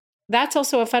 So that's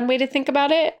also a fun way to think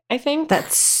about it, I think.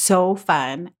 That's so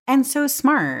fun and so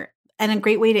smart. And a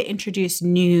great way to introduce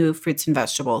new fruits and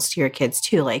vegetables to your kids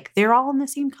too. Like they're all in the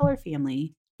same color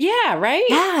family. Yeah, right?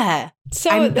 Yeah. So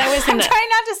I'm that was trying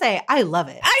not to say I love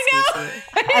it. I know.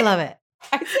 Stacey. I love it.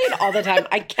 I say it all the time.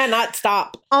 I cannot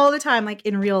stop. All the time, like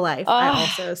in real life. I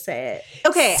also say it.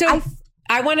 Okay. So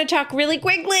I want to talk really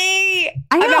quickly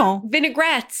about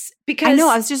vinaigrettes because I know.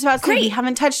 I was just about to say we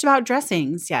haven't touched about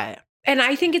dressings yet. And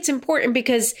I think it's important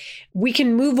because we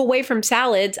can move away from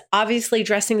salads. Obviously,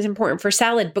 dressing is important for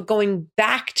salad, but going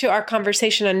back to our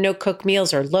conversation on no-cook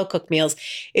meals or low-cook meals,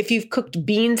 if you've cooked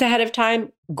beans ahead of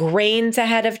time, grains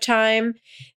ahead of time,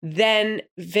 then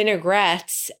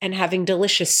vinaigrettes and having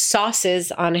delicious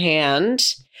sauces on hand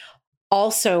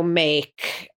also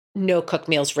make no-cook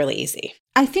meals really easy.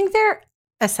 I think they're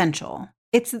essential.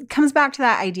 It comes back to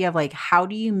that idea of like, how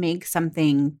do you make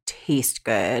something taste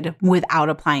good without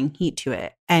applying heat to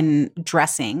it? And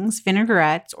dressings,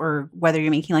 vinaigrettes, or whether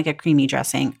you're making like a creamy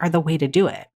dressing are the way to do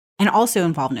it. And also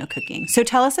involve no cooking. So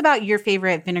tell us about your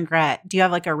favorite vinaigrette. Do you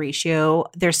have like a ratio?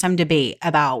 There's some debate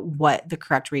about what the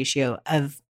correct ratio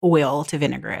of oil to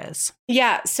vinegar is.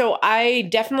 Yeah, so I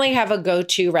definitely have a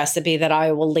go-to recipe that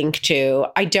I will link to.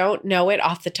 I don't know it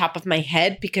off the top of my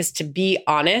head because, to be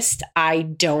honest, I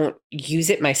don't use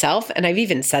it myself. And I've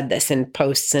even said this in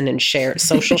posts and in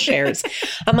social shares.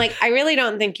 I'm like, I really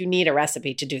don't think you need a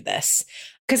recipe to do this.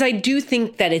 Because I do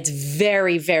think that it's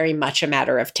very, very much a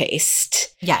matter of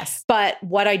taste. Yes. But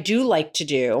what I do like to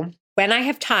do when I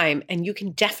have time, and you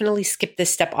can definitely skip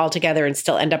this step altogether and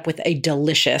still end up with a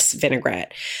delicious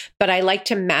vinaigrette, but I like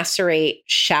to macerate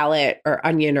shallot or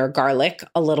onion or garlic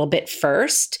a little bit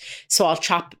first. So I'll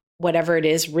chop whatever it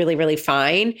is really, really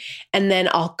fine. And then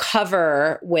I'll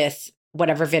cover with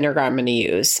whatever vinegar I'm going to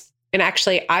use. And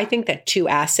actually, I think that 2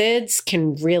 acids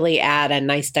can really add a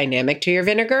nice dynamic to your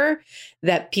vinegar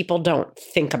that people don't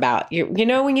think about. You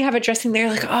know, when you have a dressing, they're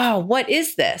like, oh, what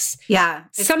is this? Yeah.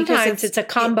 Sometimes it's a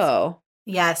combo.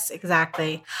 Yes,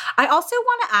 exactly. I also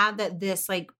want to add that this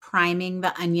like priming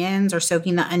the onions or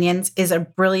soaking the onions is a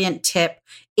brilliant tip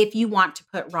if you want to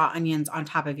put raw onions on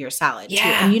top of your salad too.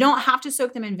 And you don't have to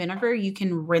soak them in vinegar. You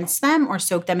can rinse them or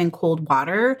soak them in cold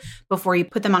water before you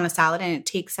put them on a salad, and it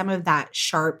takes some of that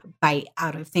sharp bite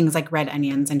out of things like red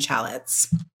onions and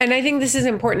shallots. And I think this is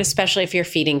important, especially if you're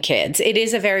feeding kids. It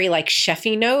is a very like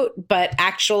chefy note, but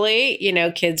actually, you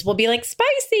know, kids will be like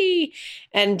spicy,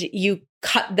 and you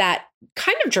cut that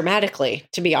kind of dramatically,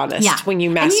 to be honest, when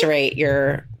you macerate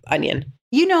your onion.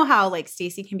 You know how like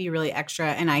Stacey can be really extra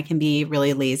and I can be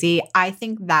really lazy. I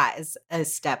think that is a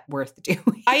step worth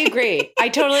doing. I agree. I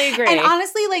totally agree. And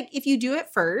honestly, like if you do it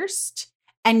first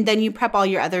and then you prep all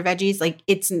your other veggies, like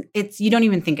it's you don't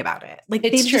even think about it. Like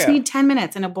they just need 10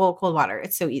 minutes in a bowl of cold water.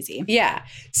 It's so easy. Yeah.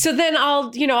 So then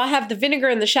I'll have the vinegar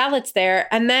and the shallots there.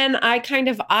 And then I kind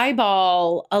of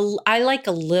eyeball, I like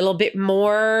a little bit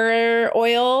more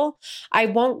oil. I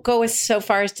won't go so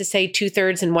far as to say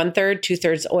 2/3 and 1/3,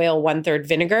 2/3 oil, 1/3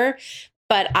 vinegar.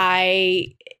 But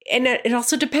and it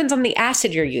also depends on the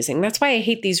acid you're using. That's why I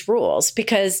hate these rules,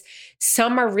 because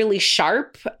some are really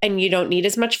sharp and you don't need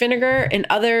as much vinegar, and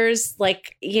others,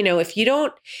 like,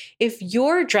 if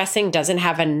your dressing doesn't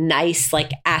have a nice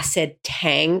like acid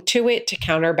tang to it to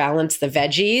counterbalance the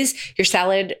veggies, your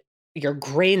salad, your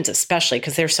grains especially,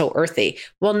 because they're so earthy,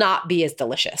 will not be as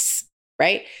delicious,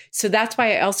 right? So that's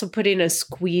why I also put in a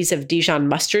squeeze of Dijon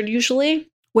mustard usually.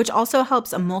 Which also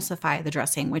helps emulsify the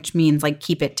dressing, which means like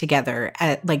keep it together,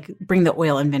 like bring the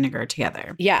oil and vinegar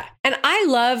together. Yeah. And I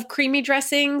love creamy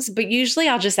dressings, but usually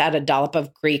I'll just add a dollop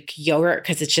of Greek yogurt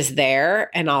because it's just there,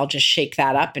 and I'll just shake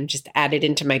that up and just add it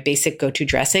into my basic go-to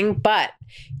dressing. But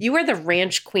you are the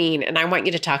ranch queen, and I want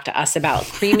you to talk to us about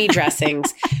creamy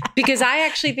dressings because I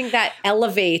actually think that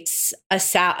elevates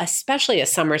especially a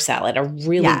summer salad, a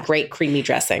really great creamy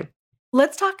dressing.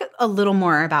 Let's talk a little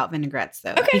more about vinaigrettes,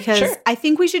 though, because I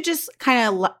think we should just kind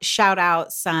of shout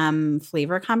out some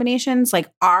flavor combinations. Like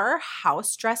our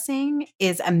house dressing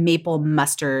is a maple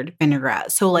mustard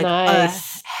vinaigrette. So like a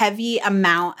heavy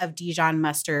amount of Dijon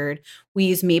mustard. We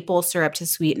use maple syrup to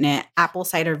sweeten it, apple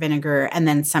cider vinegar, and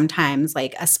then sometimes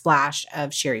like a splash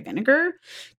of sherry vinegar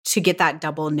to get that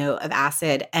double note of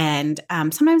acid. And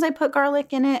sometimes I put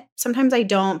garlic in it. Sometimes I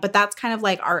don't. But that's kind of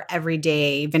like our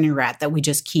everyday vinaigrette that we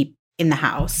just keep in the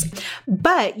house.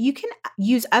 But you can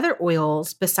use other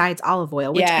oils besides olive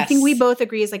oil, which I think we both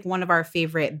agree is like one of our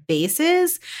favorite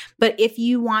bases. But if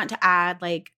you want to add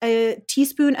like a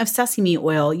teaspoon of sesame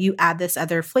oil, you add this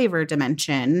other flavor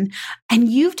dimension. And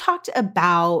you've talked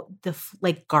about the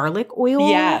like garlic oil.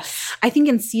 Yes. I think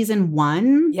in season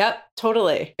 1. Yep,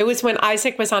 totally. It was when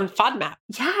Isaac was on FODMAP.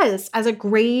 Yes, as a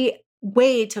great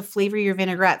way to flavor your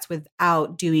vinaigrettes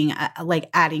without doing like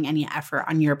adding any effort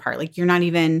on your part. Like you're not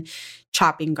even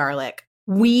chopping garlic.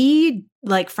 We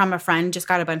like from a friend just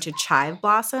got a bunch of chive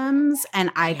blossoms and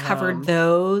I covered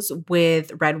those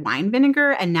with red wine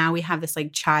vinegar. And now we have this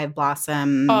like chive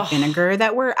blossom vinegar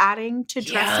that we're adding to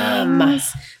dressings.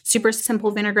 Super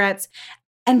simple vinaigrettes.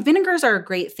 And vinegars are a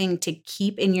great thing to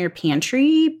keep in your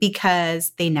pantry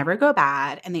because they never go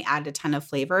bad and they add a ton of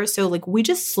flavor. So like we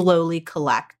just slowly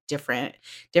collect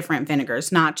different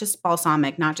vinegars, not just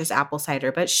balsamic, not just apple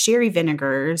cider, but sherry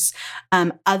vinegars,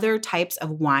 other types of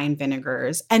wine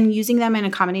vinegars, and using them in a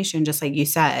combination, just like you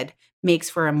said, makes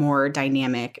for a more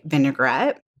dynamic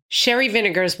vinaigrette. Sherry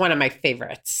vinegar is one of my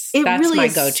favorites. It That's really my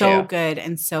is go-to. so good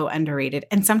and so underrated.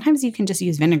 And sometimes you can just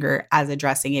use vinegar as a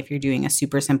dressing if you're doing a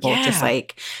super simple, just Yeah.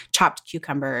 like chopped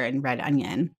cucumber and red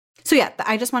onion. So yeah,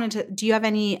 I just wanted to, do you have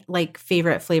any like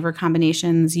favorite flavor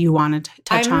combinations you want to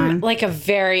touch on? Like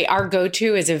our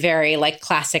go-to is a very like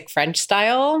classic French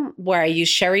style where I use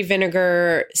sherry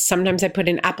vinegar. Sometimes I put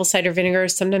in apple cider vinegar.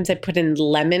 Sometimes I put in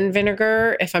lemon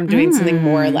vinegar if I'm doing something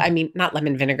more, not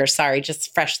lemon vinegar, sorry,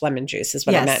 just fresh lemon juice is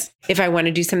what I meant. If I want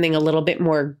to do something a little bit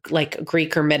more like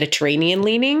Greek or Mediterranean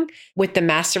leaning with the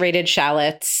macerated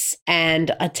shallots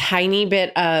and a tiny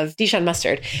bit of Dijon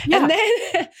mustard. Yeah. And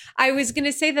then I was going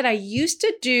to say that I used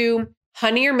to do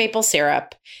honey or maple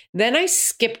syrup. Then I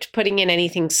skipped putting in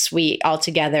anything sweet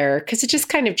altogether because it just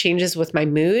kind of changes with my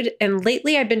mood. And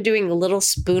lately I've been doing a little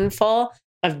spoonful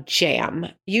of jam,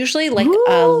 usually like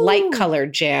a light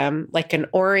colored jam, like an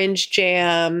orange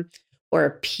jam or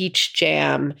a peach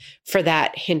jam for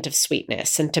that hint of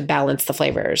sweetness and to balance the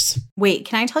flavors. Wait,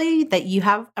 can I tell you that you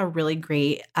have a really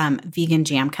great vegan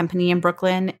jam company in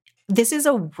Brooklyn? This is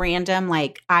a random,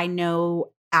 like, I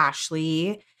know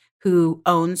Ashley, who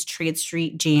owns Trade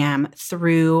Street Jam,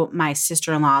 through my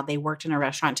sister-in-law. They worked in a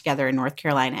restaurant together in North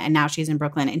Carolina, and now she's in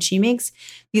Brooklyn. And she makes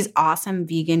these awesome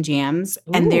vegan jams,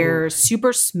 and they're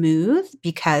super smooth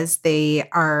because they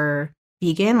are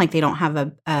vegan. Like, they don't have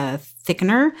a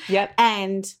thickener. Yep.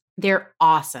 And they're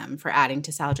awesome for adding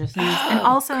to salad dressings and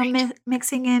also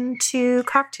mixing into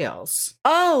cocktails.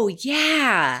 Oh,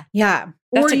 yeah. Yeah.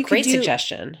 That's or a great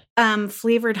suggestion.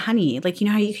 Flavored honey. Like, you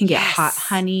know how you can get hot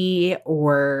honey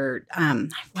or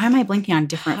why am I blanking on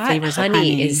different flavors of honey?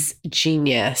 Honey is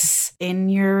genius. In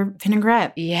your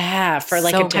vinaigrette. Yeah. For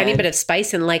like So a tiny good. bit of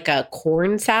spice in like a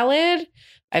corn salad.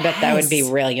 I bet that would be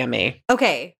real yummy.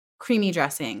 Okay. Creamy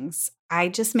dressings. I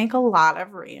just make a lot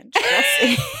of ranch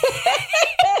dressing.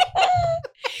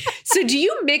 So do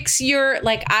you mix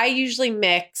I usually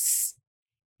mix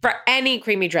for any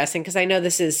creamy dressing, because I know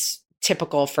this is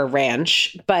typical for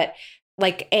ranch, but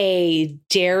like a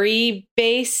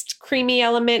dairy-based creamy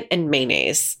element and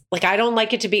mayonnaise. Like, I don't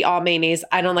like it to be all mayonnaise.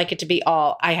 I don't like it to be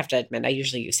all, I have to admit, I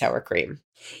usually use sour cream.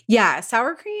 Yeah,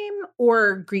 sour cream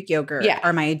or Greek yogurt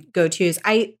are my go-tos.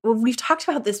 We've talked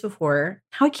about this before.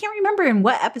 Now I can't remember in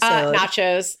what episode.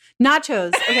 Nachos.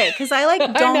 Okay, because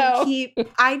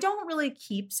I don't really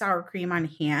keep sour cream on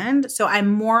hand. So I'm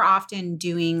more often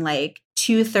doing like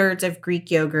 2/3 of Greek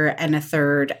yogurt and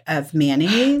 1/3 of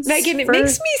mayonnaise. Megan, it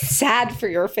makes me sad for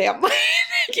your family.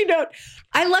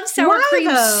 I love sour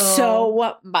cream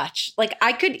so much. Like,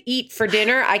 I could eat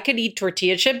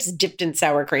tortilla chips dipped in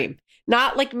sour cream.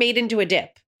 Not like made into a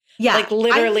dip. Yeah. Like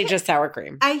literally just sour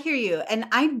cream. I hear you. And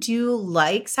I do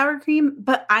like sour cream,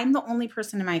 but I'm the only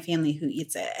person in my family who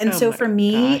eats it. And so for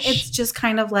me, it's just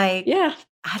kind of like, I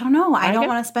don't know. I don't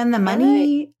want to spend the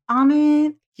money on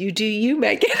it. You do you,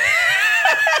 Megan.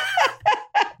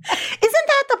 Isn't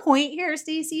that the point here,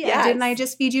 Stacey? Yes. Didn't I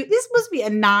just feed you? This must be a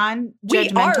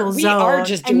non-judgmental zone. We are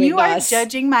just doing and you are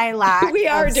judging my lack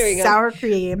of sour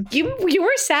cream. You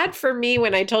were sad for me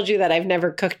when I told you that I've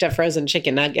never cooked a frozen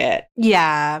chicken nugget.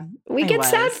 Yeah. We get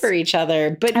sad for each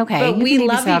other, but we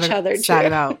love each other too. Sad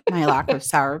about my lack of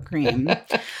sour cream.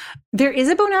 There is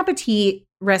a Bon Appetit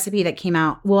recipe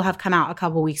that will have come out a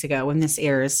couple weeks ago when this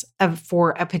airs,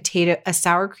 for a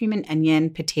sour cream and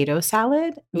onion potato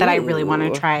salad that I really want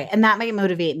to try. And that might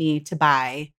motivate me to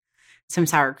buy some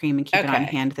sour cream and keep it on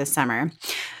hand this summer.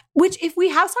 Which, if we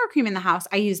have sour cream in the house,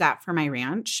 I use that for my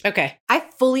ranch. Okay. I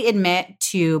fully admit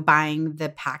to buying the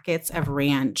packets of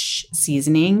ranch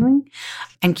seasoning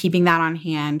and keeping that on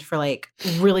hand for like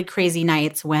really crazy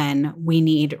nights when we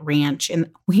need ranch.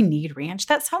 And we need ranch.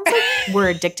 That sounds like we're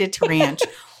addicted to ranch,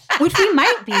 which we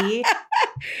might be.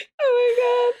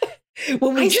 Oh my God.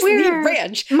 Well, we just need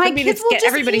ranch. My kids will just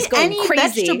everybody's eat going any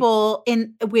crazy. vegetable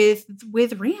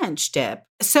with ranch dip.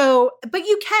 So, but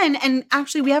you can, and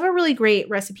actually, we have a really great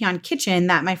recipe on Kitchen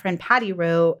that my friend Patty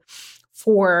wrote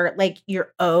for like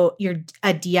a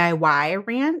DIY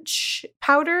ranch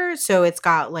powder. So it's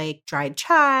got like dried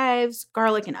chives,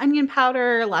 garlic and onion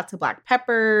powder, lots of black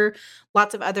pepper,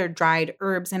 lots of other dried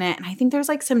herbs in it, and I think there's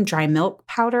like some dry milk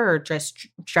powder or just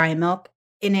dry milk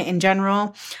in it in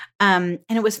general. And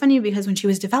it was funny because when she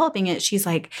was developing it, she's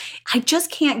like, I just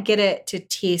can't get it to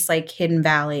taste like Hidden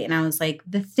Valley. And I was like,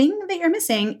 the thing that you're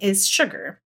missing is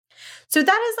sugar. So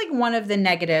that is like one of the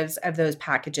negatives of those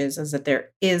packages, is that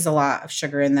there is a lot of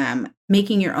sugar in them.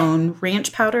 Making your own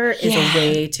ranch powder is a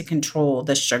way to control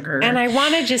the sugar. And I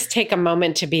want to just take a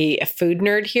moment to be a food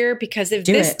nerd here, because if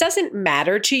this doesn't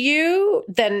matter to you,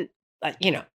 then,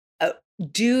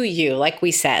 do you, like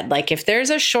we said, like if there's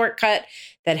a shortcut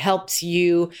that helps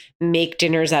you make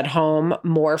dinners at home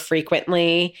more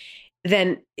frequently,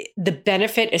 then the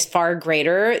benefit is far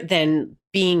greater than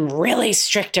being really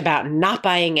strict about not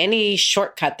buying any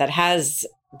shortcut that has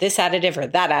this additive or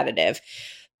that additive.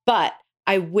 But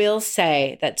I will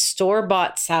say that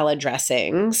store-bought salad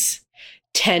dressings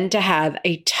tend to have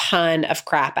a ton of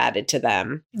crap added to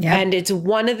them. Yep. And it's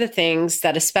one of the things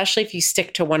that, especially if you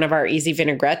stick to one of our easy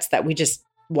vinaigrettes that we just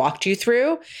walked you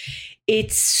through,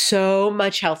 it's so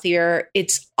much healthier.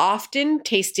 It's often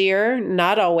tastier,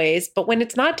 not always, but when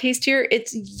it's not tastier,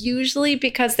 it's usually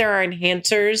because there are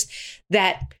enhancers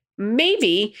that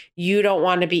maybe you don't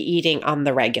want to be eating on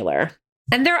the regular.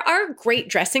 And there are great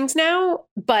dressings now,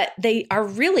 but they are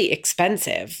really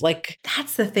expensive. Like,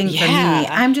 that's the thing for Yeah. me.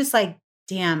 I'm just like,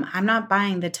 damn, I'm not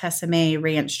buying the Tessemae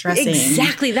ranch dressing.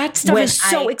 exactly. That stuff When is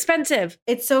so expensive.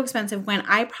 It's so expensive when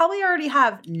I probably already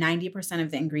have 90%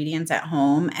 of the ingredients at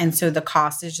home. And so the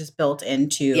cost is just built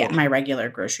into Yeah. my regular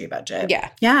grocery budget. Yeah.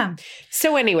 Yeah.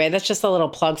 So anyway, that's just a little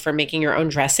plug for making your own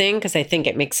dressing because I think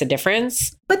it makes a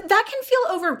difference. But that can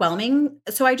feel overwhelming.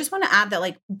 So I just want to add that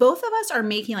like both of us are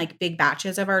making like big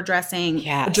batches of our dressing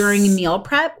Yes. during meal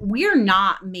prep. We're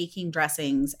not making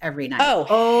dressings every night.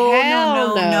 Oh,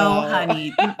 hell no, no. honey.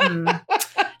 Mm-mm.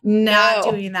 Not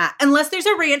No. doing that. Unless there's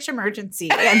a ranch emergency.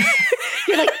 And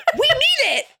You're like, we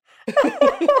need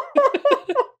it.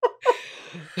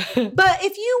 but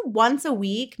if you once a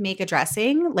week make a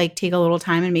dressing, like take a little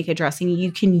time and make a dressing,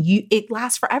 it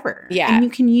lasts forever. Yeah. And you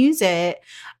can use it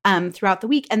throughout the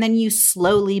week. And then you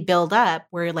slowly build up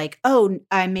where like, oh,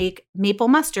 I make maple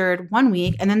mustard one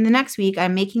week. And then the next week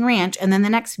I'm making ranch. And then the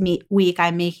next week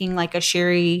I'm making like a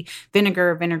sherry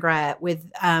vinegar vinaigrette with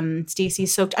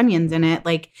Stacy's soaked onions in it.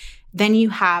 Like then you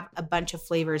have a bunch of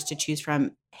flavors to choose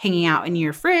from hanging out in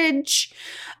your fridge.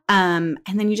 And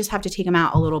then you just have to take them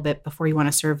out a little bit before you want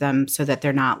to serve them so that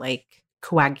they're not like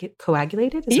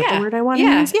coagulated. Is that the word I want to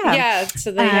use? Yeah.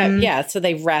 So they so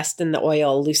they rest and the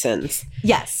oil loosens.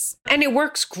 Yes. And it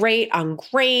works great on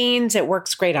grains. It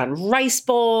works great on rice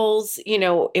bowls. You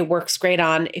know, it works great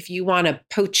on if you want to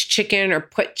poach chicken or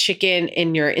put chicken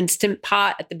in your Instant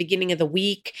Pot at the beginning of the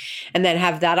week and then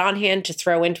have that on hand to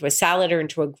throw into a salad or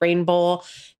into a grain bowl.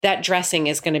 That dressing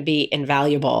is going to be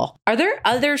invaluable. Are there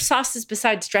other sauces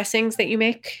besides dressings that you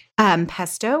make?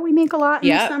 Pesto we make a lot in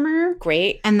the Yep. summer.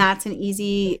 Great. And that's an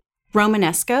easy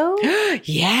Romanesco,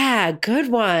 Yeah, good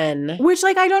one. which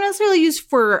like I don't necessarily use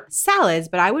for salads,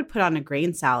 but I would put on a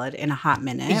grain salad in a hot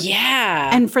minute. Yeah.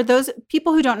 And for those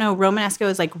people who don't know, Romanesco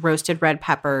is like roasted red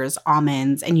peppers,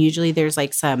 almonds, and usually there's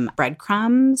like some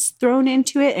breadcrumbs thrown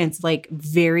into it. And it's like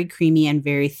very creamy and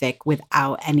very thick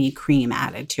without any cream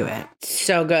added to it.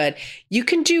 So good. You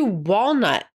can do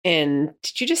walnut in,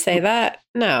 did you just say that?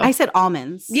 No. I said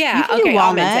almonds. Yeah, You can do okay,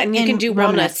 almonds. walnut And you can in do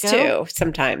walnuts Romanesco. too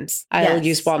sometimes. I'll Yes.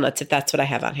 use walnuts if that's what I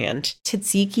have on hand.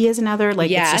 Tzatziki is another. Like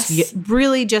Yes. it's just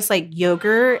really just like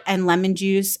yogurt and lemon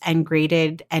juice and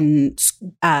grated and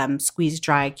squeezed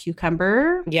dry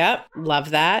cucumber. Yep, love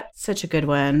that. Such a good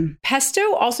one.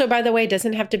 Pesto also, by the way,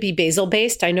 doesn't have to be basil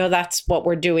based. I know that's what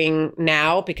we're doing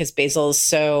now because basil is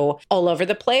so all over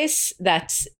the place.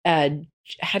 That's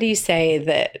how do you say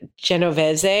the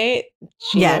Genovese?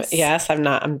 Yes.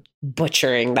 I'm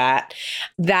butchering that.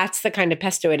 That's the kind of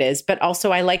pesto it is. But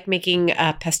also I like making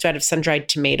pesto out of sun-dried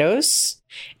tomatoes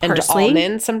and Parsley.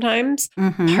 almonds sometimes.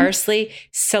 Mhm. Parsley,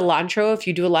 cilantro if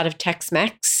you do a lot of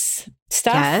Tex-Mex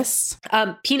stuff. Yes.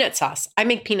 Peanut sauce. I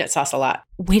make peanut sauce a lot.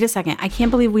 Wait a second. I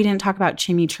can't believe we didn't talk about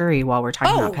chimichurri while we're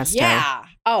talking about pesto. yeah.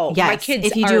 Oh, Yes. my kids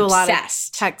if you are do a lot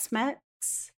obsessed. of Tex-Mex,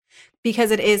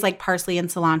 because it is like parsley and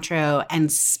cilantro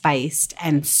and spiced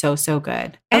and so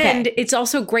good. Okay. And it's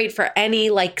also great for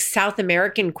any like South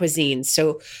American cuisine.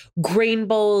 So grain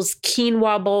bowls,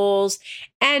 quinoa bowls.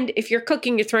 And if you're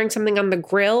cooking, you're throwing something on the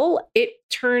grill, it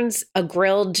turns a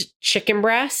grilled chicken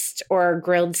breast or a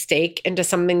grilled steak into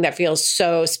something that feels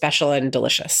so special and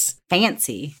delicious.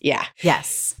 Fancy. Yeah.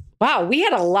 Yes. Wow, we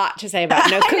had a lot to say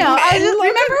about no I cooking. know. I and just low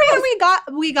remember carb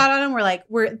when we got on and we're like,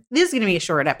 this is going to be a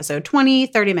short episode, 20,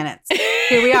 30 minutes.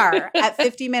 Here we are at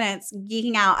 50 minutes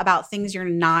geeking out about things you're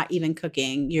not even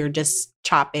cooking. You're just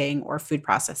chopping or food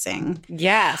processing.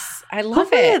 Yes, I love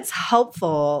Hopefully it. it's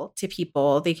helpful to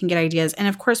people. They can get ideas. And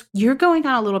of course, you're going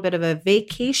on a little bit of a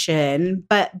vacation,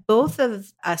 but both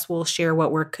of us will share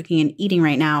what we're cooking and eating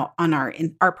right now on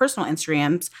our personal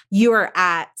Instagrams. You are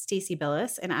at Stacy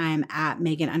Billis and I'm at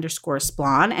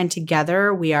Megan_Splawn. And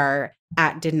together we are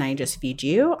at Didn't I Just Feed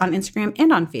You on Instagram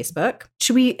and on Facebook.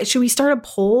 Should we start a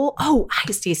poll? Oh,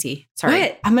 hi, Stacey. Sorry.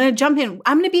 What? I'm going to jump in.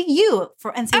 I'm going to be you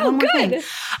and say one more good. thing.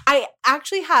 I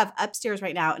actually have upstairs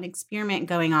right now an experiment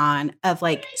going on of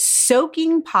like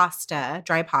soaking pasta,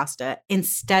 dry pasta,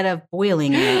 instead of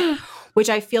boiling it, which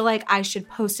I feel like I should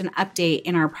post an update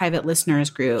in our private listeners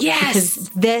group. Yes. Because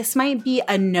this might be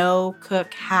a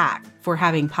no-cook hack for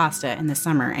having pasta in the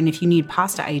summer. And if you need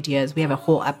pasta ideas, we have a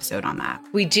whole episode on that.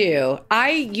 We do.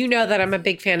 You know that I'm a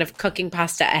big fan of cooking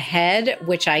pasta ahead,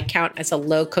 which I count as a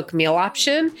low cook meal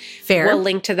option. Fair. We'll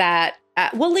link to that.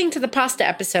 We'll link to the pasta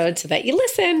episode so that you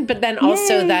listen, but then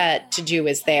also that to-do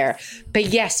is there. But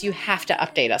yes, you have to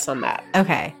update us on that.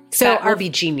 Okay. So that will be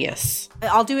genius.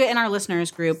 I'll do it in our listeners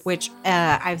group, which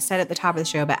I've said at the top of the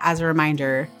show, but as a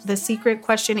reminder, the secret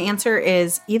question answer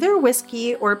is either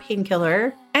whiskey or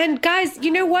painkiller. And guys, you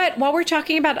know what? While we're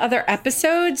talking about other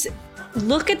episodes,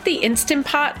 look at the Instant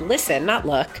Pot. Listen, not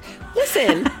look.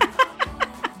 Listen.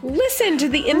 Listen to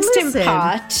the Instant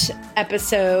Pot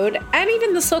episode and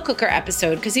even the slow cooker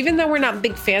episode, because even though we're not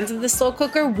big fans of the slow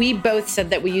cooker, we both said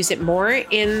that we use it more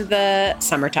in the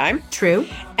summertime. True.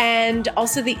 And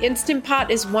also the Instant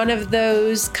Pot is one of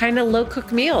those kind of low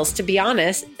cook meals, to be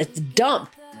honest. It's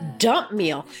dump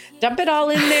meal. Dump it all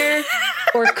in there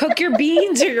or cook your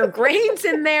beans or your grains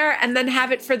in there and then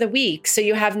have it for the week. So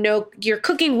you're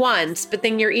cooking once, but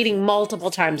then you're eating multiple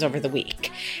times over the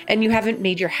week and you haven't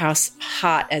made your house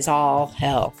hot as all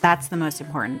hell. That's the most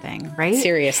important thing, right?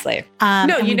 Seriously.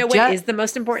 No, you know what is the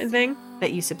most important thing?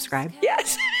 That you subscribe.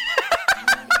 Yes.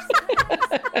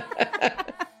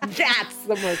 That's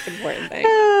the most important thing.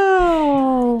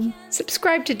 Oh.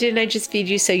 Subscribe to Didn't I Just Feed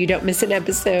You so you don't miss an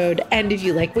episode. And if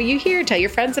you like what you hear, tell your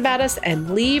friends about us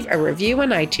and leave a review on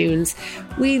iTunes.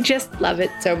 We just love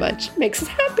it so much. Makes us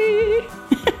happy.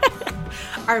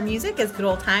 Our music is Good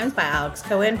Old Times by Alex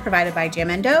Cohen, provided by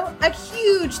Jamendo. A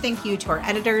huge thank you to our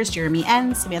editors, Jeremy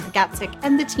N., Samantha Gatzik,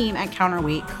 and the team at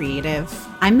Counterweight Creative.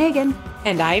 I'm Megan.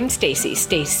 And I'm Stacey.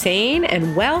 Stay sane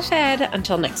and well-fed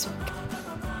until next week.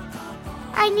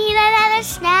 I need another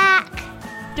snack.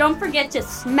 Don't forget to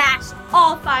smash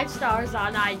all 5 stars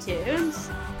on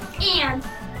iTunes. And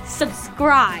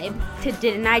subscribe to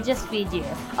Didn't I Just Feed You,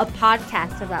 a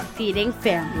podcast about feeding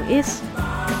families.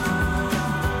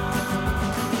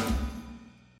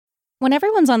 When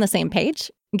everyone's on the same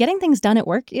page, getting things done at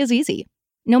work is easy.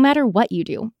 No matter what you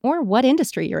do or what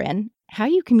industry you're in, how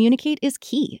you communicate is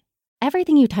key.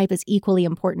 Everything you type is equally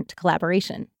important to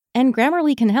collaboration, and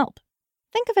Grammarly can help.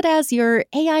 Think of it as your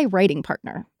AI writing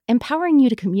partner, empowering you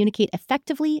to communicate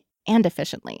effectively and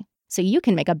efficiently, so you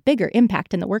can make a bigger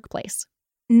impact in the workplace.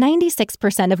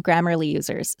 96% of Grammarly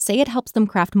users say it helps them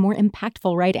craft more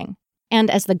impactful writing. And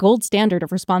as the gold standard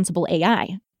of responsible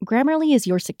AI, Grammarly is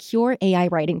your secure AI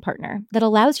writing partner that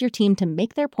allows your team to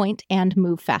make their point and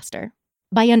move faster.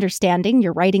 By understanding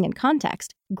your writing and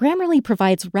context, Grammarly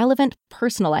provides relevant,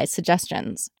 personalized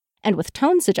suggestions. And with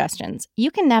tone suggestions,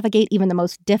 you can navigate even the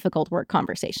most difficult work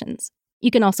conversations. You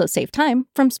can also save time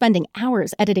from spending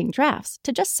hours editing drafts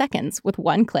to just seconds with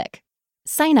one click.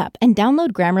 Sign up and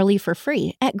download Grammarly for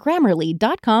free at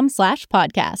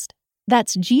grammarly.com/podcast.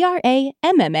 That's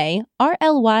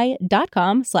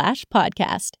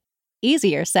GRAMMARLY.com/podcast.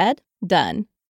 Easier said, done.